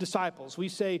define disciples, we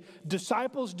say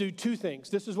disciples do two things.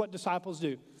 This is what disciples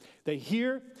do. They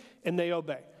hear and they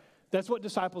obey. That's what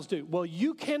disciples do. Well,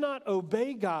 you cannot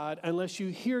obey God unless you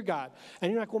hear God.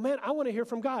 And you're like, well, man, I want to hear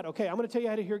from God. Okay, I'm going to tell you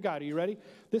how to hear God. Are you ready?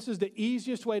 This is the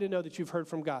easiest way to know that you've heard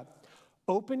from God.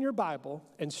 Open your Bible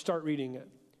and start reading it.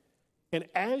 And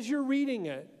as you're reading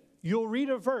it, you'll read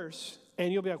a verse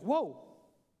and you'll be like, whoa,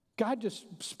 God just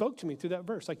spoke to me through that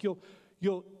verse.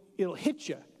 It'll hit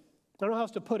you. I don't know how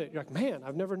else to put it. You're like, man,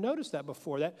 I've never noticed that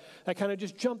before. That kind of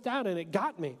just jumped out and it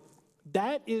got me.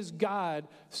 That is God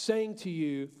saying to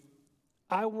you,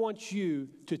 I want you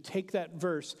to take that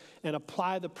verse and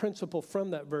apply the principle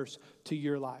from that verse to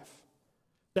your life.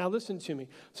 Now listen to me.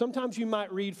 Sometimes you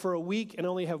might read for a week and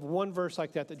only have one verse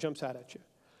like that jumps out at you.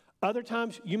 Other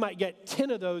times you might get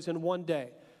 10 of those in one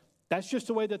day. That's just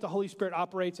the way that the Holy Spirit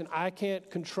operates, and I can't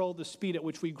control the speed at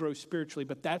which we grow spiritually,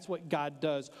 but that's what God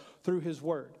does through his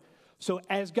word. So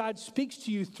as God speaks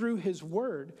to you through his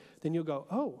word, then you'll go,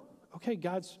 oh, okay,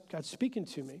 God's speaking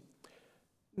to me.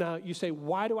 Now you say,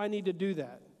 why do I need to do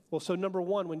that? Well, so number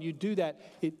one, when you do that,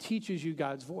 it teaches you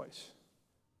God's voice.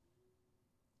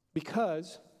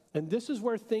 Because, and this is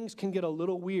where things can get a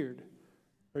little weird.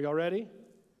 Are y'all ready?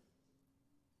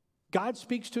 God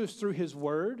speaks to us through his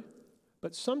word,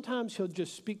 but sometimes he'll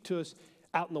just speak to us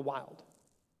out in the wild.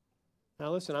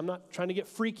 Now listen, I'm not trying to get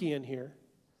freaky in here,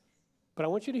 but I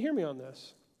want you to hear me on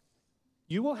this.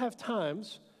 You will have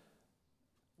times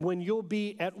when you'll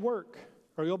be at work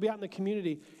or you'll be out in the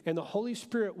community and the Holy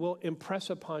Spirit will impress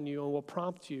upon you and will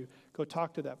prompt you, go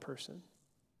talk to that person.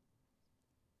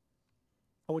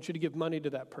 I want you to give money to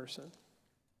that person.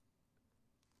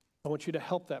 I want you to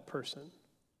help that person.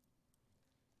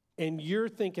 And you're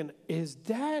thinking, is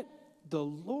that the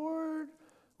Lord,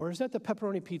 or is that the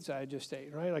pepperoni pizza I just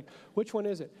ate, right? Like, which one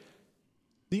is it?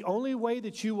 The only way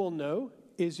that you will know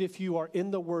is if you are in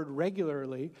the Word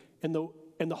regularly and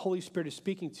the Holy Spirit is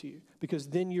speaking to you, because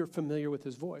then you're familiar with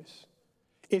his voice.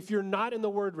 If you're not in the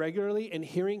Word regularly and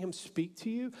hearing him speak to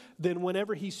you, then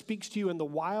whenever he speaks to you in the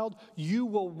wild, you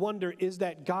will wonder, is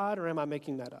that God or am I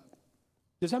making that up?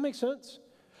 Does that make sense?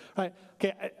 All right.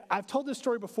 Okay, I've told this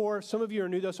story before. Some of you are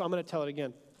new, though, so I'm going to tell it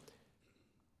again.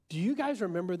 Do you guys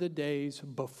remember the days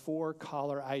before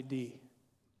caller ID?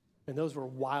 And those were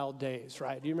wild days,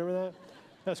 right? Do you remember that?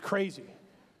 That's crazy.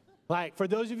 Like, for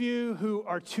those of you who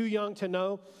are too young to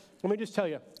know, let me just tell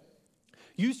you.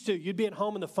 You'd be at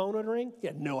home and the phone would ring. You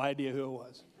had no idea who it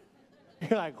was.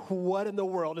 You're like, what in the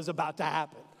world is about to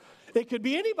happen? It could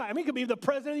be anybody. It could be the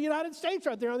President of the United States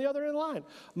right there on the other end of the line.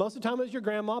 Most of the time it was your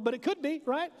grandma, but it could be,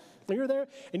 right? And you're there,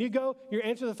 and you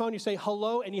answer the phone, you say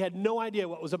hello, and you had no idea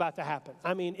what was about to happen.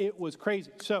 It was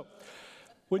crazy. So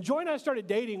when Joy and I started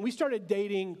dating, we started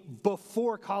dating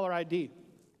before caller ID.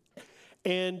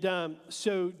 And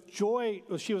so Joy,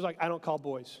 she was like, I don't call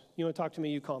boys. You want to talk to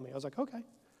me, you call me. I was like, okay.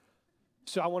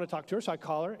 So I want to talk to her, so I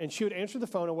call her, and she would answer the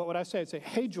phone, and what would I say? I'd say,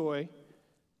 hey, Joy,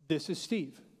 this is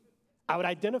Steve. I would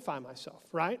identify myself,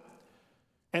 right?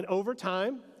 And over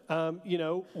time,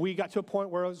 we got to a point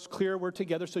where it was clear we're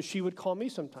together, so she would call me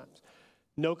sometimes.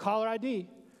 No caller ID.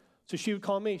 So she would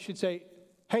call me. She'd say,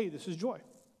 hey, this is Joy.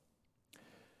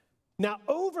 Now,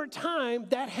 over time,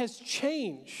 that has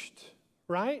changed,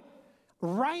 right?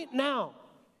 Right now,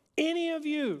 any of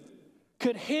you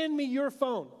could hand me your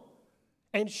phone,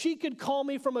 and she could call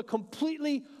me from a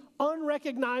completely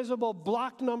unrecognizable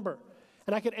blocked number,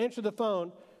 and I could answer the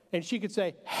phone, and she could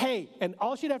say, hey, and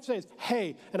all she'd have to say is,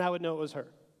 hey, and I would know it was her.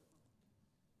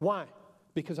 Why?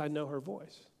 Because I know her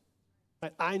voice.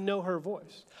 I know her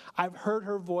voice. I've heard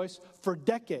her voice for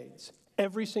decades,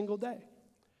 every single day.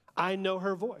 I know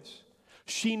her voice.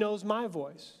 She knows my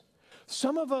voice.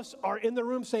 Some of us are in the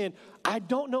room saying, I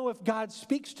don't know if God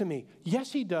speaks to me.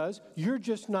 Yes, he does. You're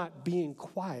just not being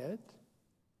quiet,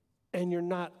 and you're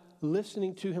not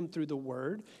listening to him through the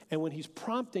word. And when he's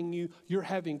prompting you, you're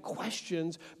having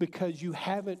questions because you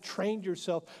haven't trained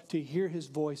yourself to hear his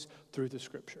voice through the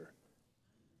scripture.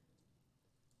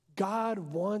 God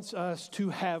wants us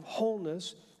to have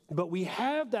wholeness, but we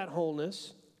have that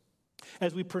wholeness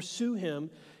as we pursue him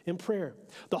in prayer.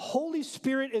 The Holy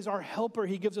Spirit is our helper.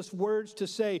 He gives us words to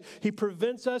say. He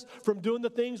prevents us from doing the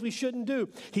things we shouldn't do.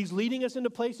 He's leading us into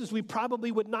places we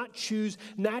probably would not choose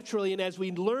naturally. And as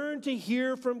we learn to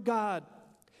hear from God,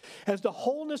 as the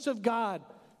wholeness of God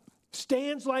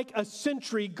stands like a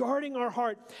sentry guarding our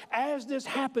heart, as this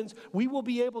happens, we will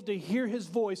be able to hear his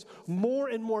voice more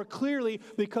and more clearly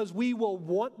because we will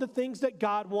want the things that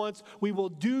God wants. We will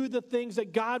do the things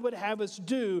that God would have us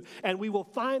do, and we will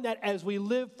find that as we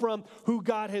live from who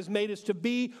God has made us to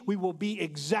be, we will be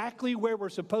exactly where we're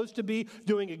supposed to be,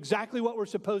 doing exactly what we're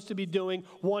supposed to be doing,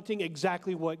 wanting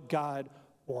exactly what God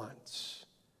wants.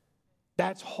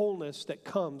 That's wholeness that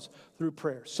comes through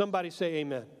prayer. Somebody say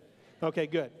amen. Okay,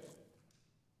 good.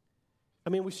 I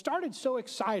mean, we started so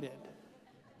excited.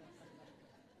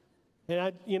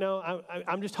 And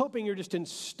I'm just hoping you're just in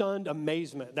stunned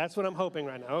amazement. That's what I'm hoping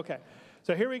right now. Okay.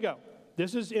 So here we go.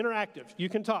 This is interactive. You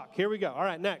can talk. Here we go. All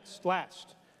right, next,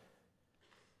 last.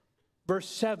 Verse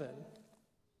 7.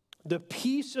 The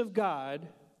peace of God,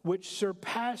 which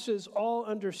surpasses all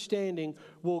understanding,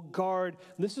 will guard,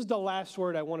 and this is the last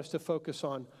word I want us to focus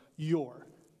on,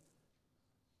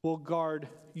 will guard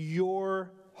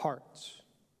your hearts.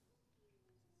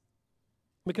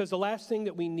 Because the last thing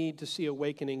that we need to see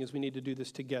awakening is we need to do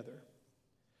this together.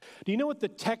 Do you know what the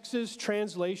Texas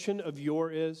translation of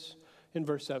your is in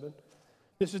verse 7?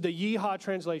 This is the Yeehaw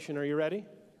translation. Are you ready? I'm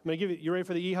going to give you ready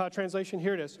for the Yeehaw translation?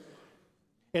 Here it is.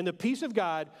 And the peace of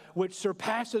God, which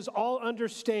surpasses all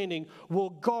understanding,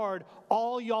 will guard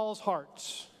all y'all's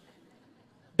hearts.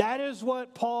 That is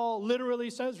what Paul literally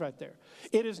says right there.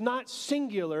 It is not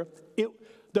singular.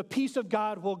 The peace of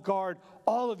God will guard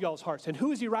all of y'all's hearts. And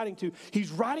who is he writing to?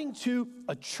 He's writing to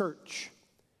a church.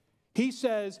 He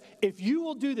says, if you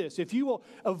will do this, if you will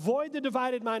avoid the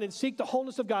divided mind and seek the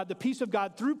wholeness of God, the peace of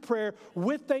God through prayer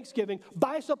with thanksgiving,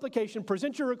 by supplication,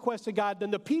 present your request to God, then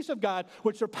the peace of God,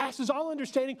 which surpasses all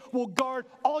understanding, will guard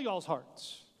all y'all's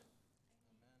hearts.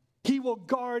 He will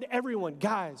guard everyone.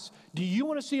 Guys, do you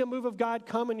want to see a move of God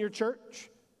come in your church?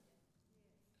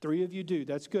 3 of you do.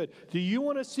 That's good. Do you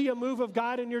want to see a move of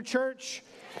God in your church?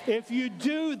 If you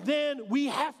do, then we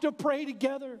have to pray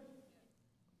together.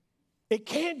 It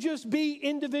can't just be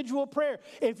individual prayer.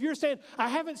 If you're saying, I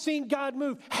haven't seen God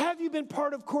move, have you been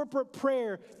part of corporate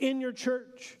prayer in your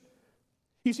church?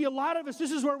 You see, a lot of us, this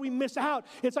is where we miss out.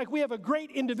 It's like we have a great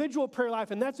individual prayer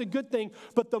life, and that's a good thing.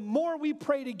 But the more we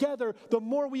pray together, the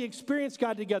more we experience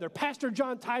God together. Pastor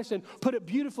John Tyson put it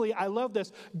beautifully. I love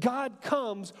this. God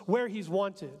comes where he's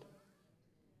wanted.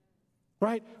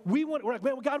 Right? We're like,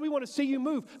 man, God, we want to see you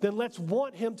move. Then let's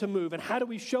want him to move. And how do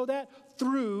we show that?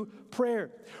 Through prayer.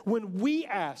 When we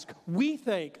ask, we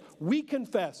thank, we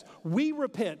confess, we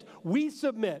repent, we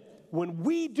submit. When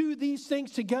we do these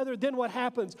things together, then what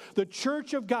happens? The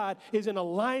church of God is in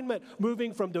alignment,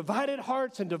 moving from divided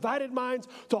hearts and divided minds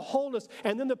to wholeness.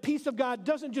 And then the peace of God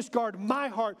doesn't just guard my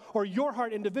heart or your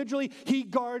heart individually. He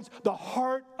guards the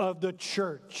heart of the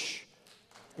church.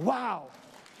 Wow.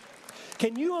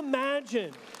 Can you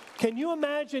imagine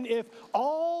if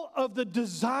all of the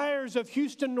desires of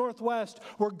Houston Northwest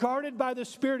were guarded by the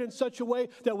Spirit in such a way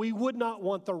that we would not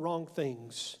want the wrong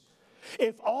things?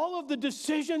 If all of the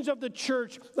decisions of the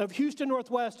church of Houston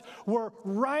Northwest were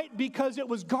right because it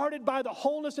was guarded by the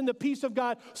wholeness and the peace of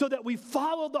God so that we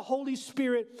followed the Holy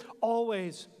Spirit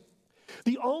always.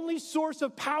 The only source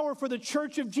of power for the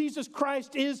church of Jesus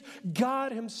Christ is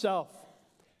God himself.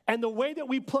 And the way that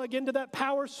we plug into that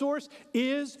power source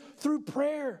is through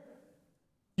prayer.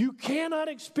 You cannot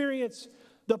experience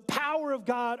the power of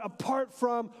God apart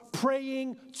from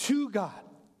praying to God.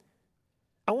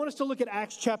 I want us to look at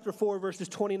Acts chapter 4, verses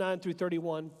 29 through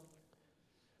 31.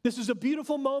 This is a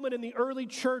beautiful moment in the early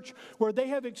church where they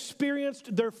have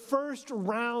experienced their first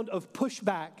round of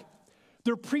pushback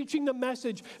They're preaching the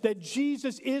message that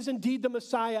Jesus is indeed the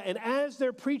Messiah. And as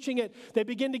they're preaching it, they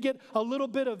begin to get a little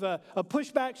bit of a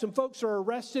pushback. Some folks are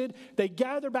arrested. They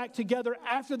gather back together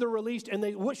after they're released, and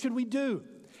what should we do?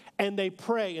 And they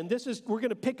pray. And we're going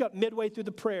to pick up midway through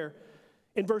the prayer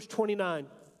in verse 29.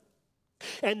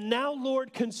 And now,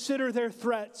 Lord, consider their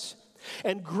threats,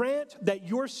 and grant that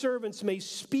your servants may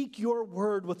speak your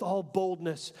word with all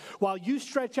boldness, while you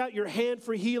stretch out your hand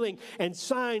for healing, and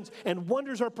signs and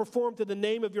wonders are performed through the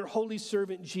name of your holy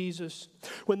servant Jesus.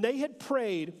 When they had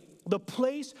prayed, the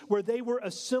place where they were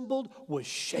assembled was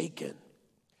shaken,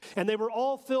 and they were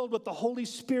all filled with the Holy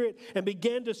Spirit and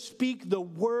began to speak the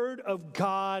word of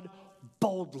God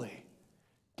boldly.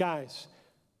 Guys,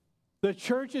 the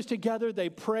church is together, they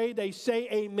pray, they say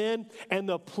amen, and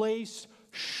the place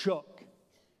shook.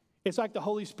 It's like the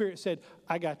Holy Spirit said,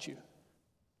 I got you.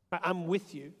 I'm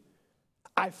with you.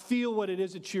 I feel what it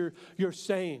is that you're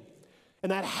saying.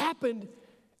 And that happened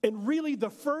in really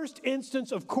the first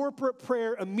instance of corporate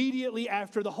prayer immediately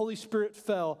after the Holy Spirit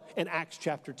fell in Acts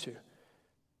chapter 2.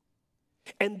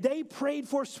 And they prayed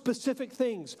for specific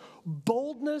things.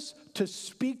 Boldness to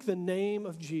speak the name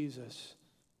of Jesus.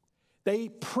 They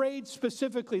prayed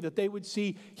specifically that they would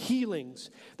see healings.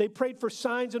 They prayed for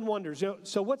signs and wonders.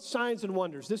 So what's signs and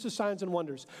wonders? This is signs and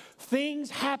wonders.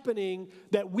 Things happening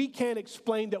that we can't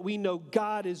explain that we know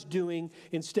God is doing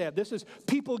instead. This is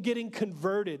people getting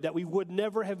converted that we would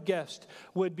never have guessed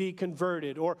would be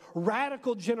converted, or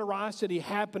radical generosity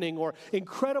happening, or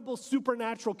incredible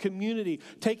supernatural community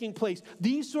taking place.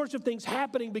 These sorts of things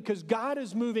happening because God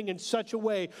is moving in such a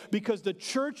way, because the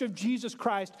church of Jesus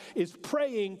Christ is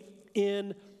praying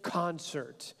in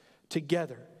concert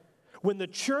together. When the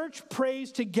church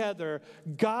prays together,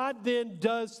 God then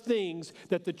does things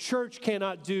that the church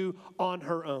cannot do on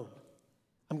her own.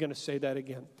 I'm going to say that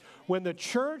again. When the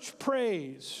church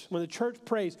prays,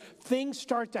 things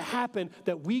start to happen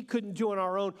that we couldn't do on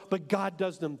our own, but God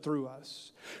does them through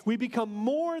us. We become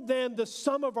more than the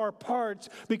sum of our parts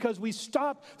because we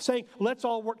stop saying, let's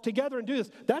all work together and do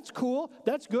this. That's cool.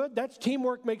 That's good. That's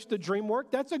teamwork makes the dream work.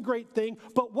 That's a great thing.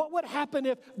 But what would happen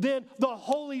if then the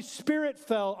Holy Spirit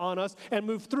fell on us and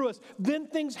moved through us? Then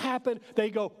things happen. They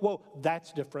go, whoa,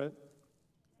 that's different.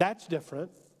 That's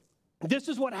different. This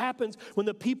is what happens when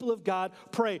the people of God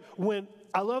pray.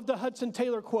 I love the Hudson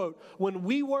Taylor quote, when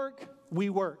we work,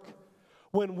 we work.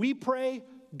 When we pray,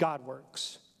 God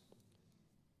works.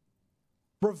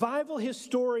 Revival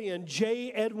historian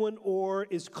J. Edwin Orr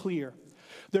is clear.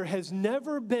 There has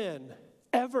never been,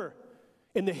 ever,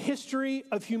 in the history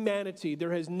of humanity,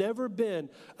 there has never been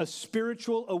a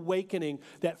spiritual awakening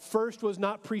that first was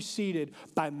not preceded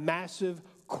by massive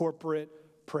corporate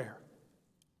prayer.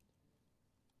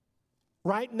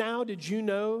 Right now, did you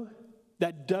know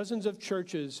that dozens of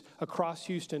churches across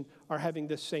Houston are having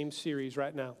this same series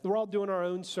right now? We're all doing our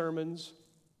own sermons.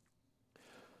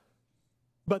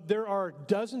 But there are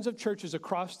dozens of churches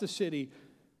across the city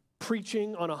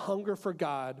preaching on a hunger for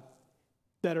God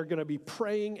that are going to be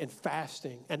praying and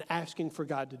fasting and asking for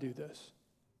God to do this.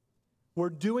 We're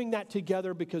doing that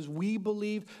together because we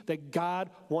believe that God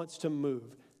wants to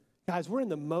move. Guys, we're in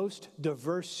the most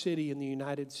diverse city in the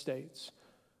United States.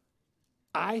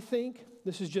 I think,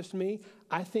 this is just me,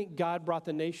 I think God brought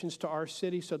the nations to our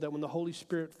city so that when the Holy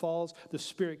Spirit falls, the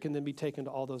Spirit can then be taken to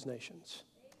all those nations.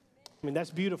 I mean, that's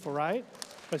beautiful, right?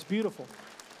 That's beautiful.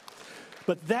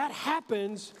 But that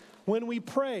happens when we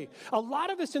pray. A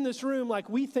lot of us in this room,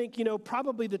 we think,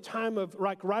 probably the time of,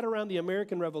 right around the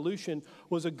American Revolution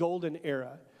was a golden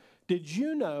era. Did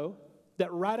you know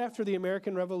that right after the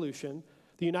American Revolution,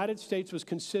 the United States was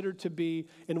considered to be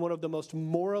in one of the most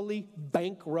morally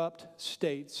bankrupt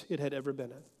states it had ever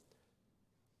been in?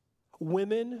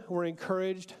 Women were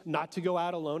encouraged not to go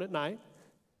out alone at night.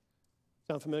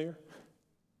 Sound familiar?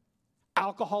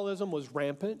 Alcoholism was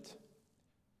rampant.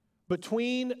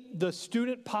 Between the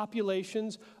student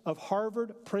populations of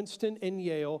Harvard, Princeton, and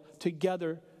Yale,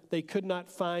 together, they could not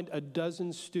find a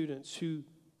dozen students who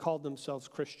called themselves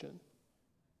Christian.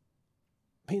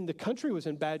 I mean, the country was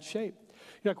in bad shape.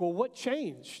 You're like, well, what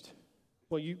changed?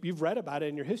 Well, you've read about it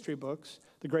in your history books,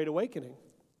 the Great Awakening.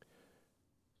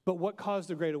 But what caused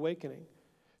the Great Awakening?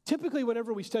 Typically,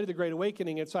 whenever we study the Great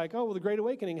Awakening, it's like, oh, well, the Great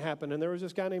Awakening happened, and there was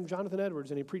this guy named Jonathan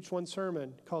Edwards, and he preached one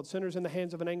sermon called Sinners in the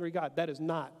Hands of an Angry God. That is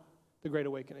not the Great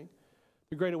Awakening.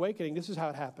 The Great Awakening, this is how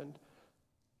it happened.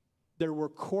 There were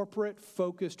corporate,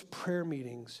 focused prayer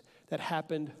meetings that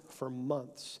happened for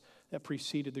months that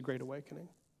preceded the Great Awakening.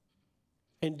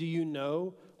 And do you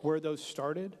know where those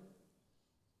started?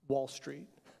 Wall Street.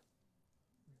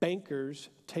 Bankers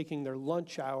taking their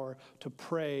lunch hour to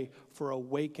pray for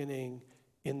awakening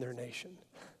in their nation.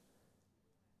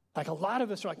 Like a lot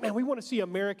of us are like, man, we want to see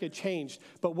America changed.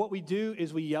 But what we do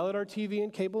is we yell at our TV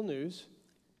and cable news.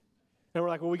 And we're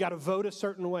like, well, we got to vote a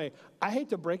certain way. I hate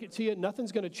to break it to you.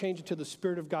 Nothing's going to change until the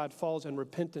Spirit of God falls and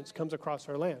repentance comes across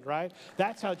our land, right?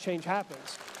 That's how change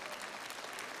happens.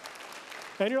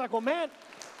 And you're like, well, man,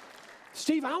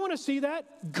 Steve, I want to see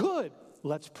that. Good.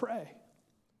 Let's pray.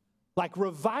 Like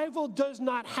revival does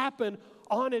not happen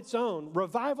on its own.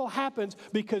 Revival happens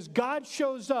because God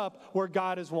shows up where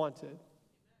God is wanted.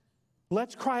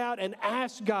 Let's cry out and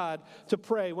ask God to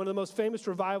pray. One of the most famous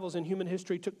revivals in human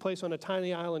history took place on a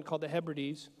tiny island called the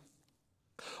Hebrides,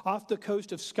 off the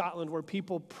coast of Scotland, where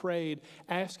people prayed,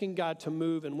 asking God to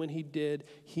move. And when he did,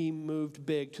 he moved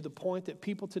big, to the point that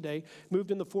people today,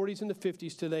 moved in the 40s and the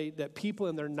 50s today, that people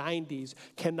in their 90s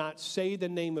cannot say the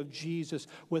name of Jesus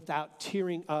without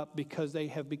tearing up because they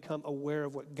have become aware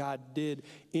of what God did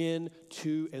in,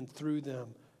 to, and through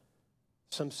them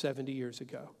some 70 years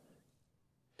ago.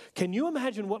 Can you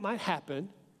imagine what might happen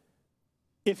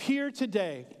if here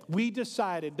today we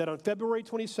decided that on February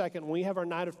 22nd, when we have our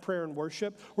night of prayer and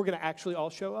worship, we're going to actually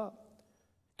all show up?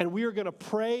 And we are going to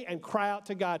pray and cry out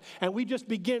to God. And we just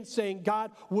begin saying,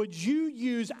 God, would you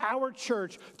use our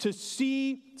church to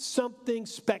see something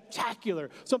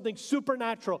spectacular, something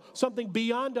supernatural, something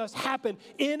beyond us happen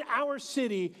in our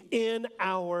city, in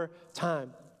our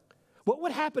time? What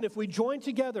would happen if we joined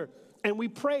together and we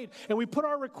prayed and we put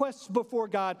our requests before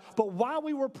God, but while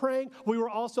we were praying, we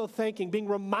were also thanking, being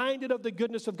reminded of the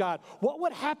goodness of God? What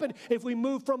would happen if we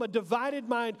moved from a divided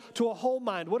mind to a whole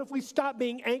mind? What if we stopped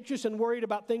being anxious and worried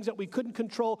about things that we couldn't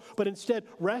control, but instead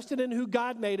rested in who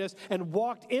God made us and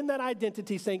walked in that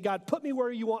identity, saying, God, put me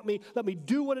where you want me. Let me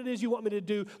do what it is you want me to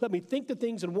do. Let me think the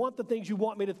things and want the things you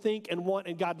want me to think and want.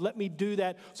 And God, let me do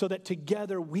that so that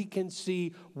together we can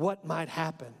see what might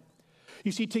happen.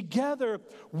 You see, together,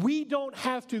 we don't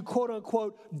have to, quote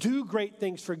unquote, do great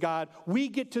things for God. We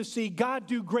get to see God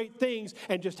do great things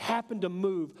and just happen to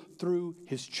move through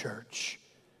his church.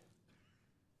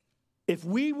 If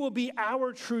we will be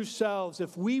our true selves,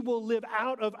 if we will live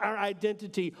out of our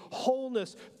identity,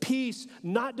 wholeness, peace,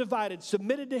 not divided,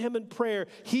 submitted to him in prayer,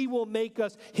 he will make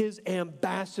us his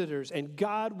ambassadors, and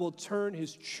God will turn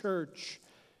his church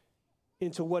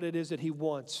into what it is that he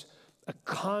wants. A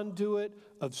conduit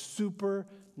of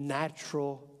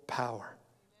supernatural power.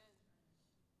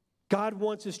 God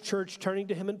wants his church turning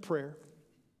to him in prayer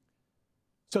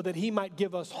so that he might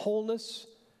give us wholeness,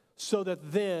 so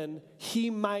that then he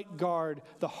might guard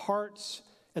the hearts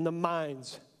and the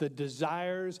minds, the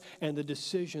desires and the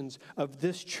decisions of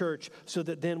this church, so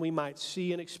that then we might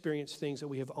see and experience things that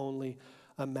we have only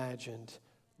imagined.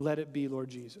 Let it be, Lord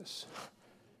Jesus.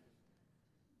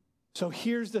 So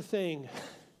here's the thing.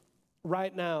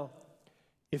 Right now,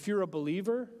 if you're a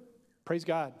believer, praise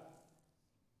God.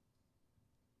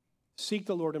 Seek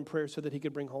the Lord in prayer so that he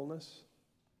could bring wholeness.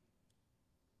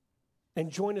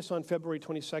 And join us on February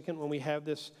 22nd when we have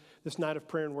this night of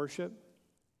prayer and worship.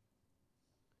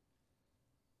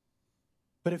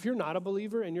 But if you're not a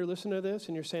believer and you're listening to this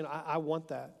and you're saying, I want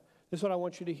that, this is what I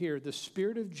want you to hear. The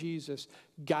Spirit of Jesus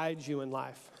guides you in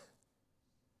life.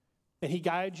 And he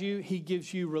guides you, he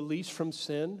gives you release from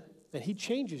sin, and he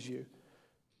changes you.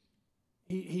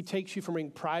 He takes you from being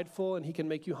prideful, and he can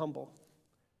make you humble.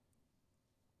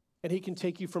 And he can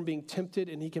take you from being tempted,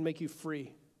 and he can make you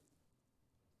free.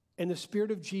 And the Spirit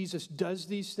of Jesus does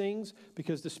these things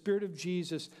because the Spirit of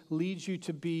Jesus leads you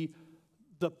to be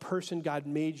the person God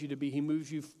made you to be. He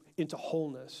moves you into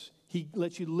wholeness. He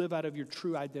lets you live out of your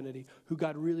true identity, who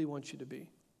God really wants you to be.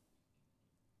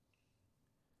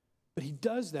 But he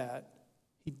does that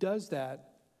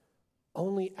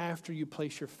only after you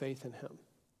place your faith in him.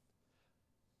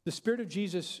 The Spirit of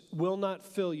Jesus will not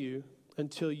fill you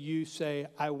until you say,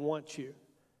 I want you.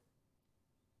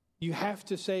 You have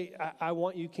to say, I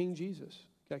want you, King Jesus.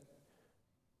 Okay?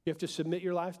 You have to submit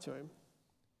your life to him.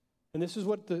 And this is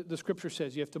what the scripture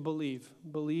says. You have to believe.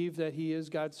 Believe that he is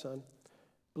God's son.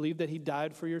 Believe that he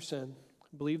died for your sin.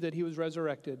 Believe that he was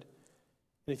resurrected.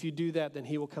 And if you do that, then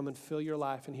he will come and fill your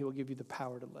life, and he will give you the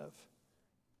power to live.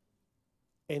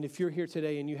 And if you're here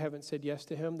today and you haven't said yes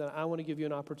to him, then I want to give you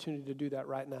an opportunity to do that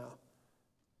right now.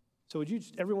 So would you,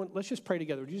 everyone, let's just pray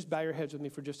together. Would you just bow your heads with me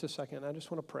for just a second? I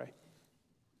just want to pray.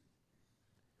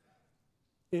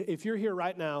 If you're here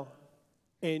right now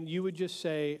and you would just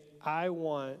say, I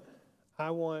want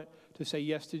to say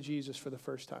yes to Jesus for the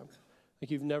first time.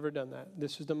 Like you've never done that.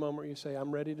 This is the moment where you say,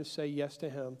 I'm ready to say yes to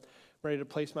him. I'm ready to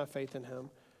place my faith in him.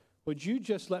 Would you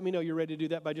just let me know you're ready to do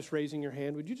that by just raising your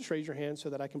hand? Would you just raise your hand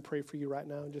so that I can pray for you right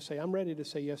now and just say, I'm ready to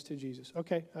say yes to Jesus?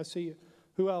 Okay, I see you.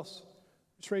 Who else?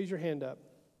 Just raise your hand up.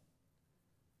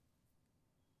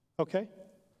 Okay.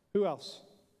 Who else?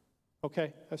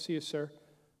 Okay, I see you, sir.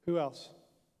 Who else?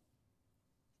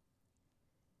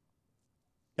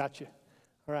 Gotcha.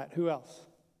 All right, who else?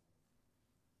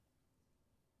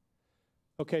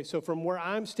 Okay, so from where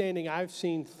I'm standing, I've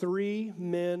seen 3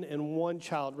 men and 1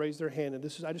 child raise their hand. And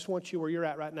I just want you where you're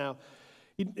at right now.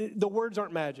 The words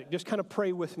aren't magic. Just kind of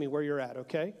pray with me where you're at,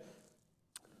 okay?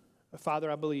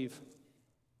 Father, I believe.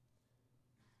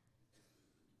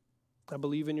 I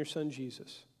believe in your son,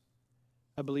 Jesus.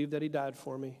 I believe that he died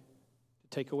for me to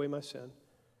take away my sin.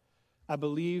 I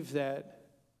believe that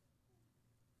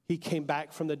he came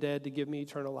back from the dead to give me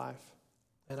eternal life.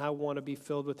 And I want to be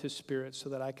filled with his Spirit so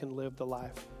that I can live the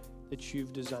life that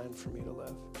you've designed for me to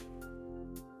live.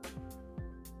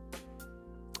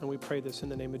 And we pray this in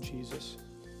the name of Jesus.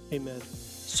 Amen.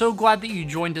 So glad that you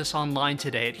joined us online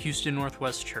today at Houston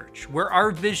Northwest Church, where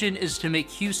our vision is to make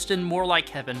Houston more like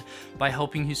heaven by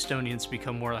helping Houstonians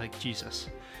become more like Jesus.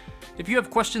 If you have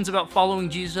questions about following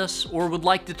Jesus or would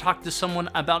like to talk to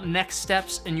someone about next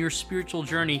steps in your spiritual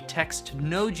journey, text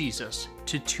Know Jesus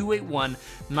to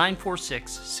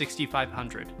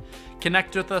 281-946-6500.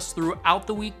 Connect with us throughout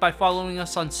the week by following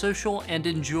us on social and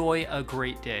enjoy a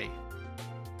great day.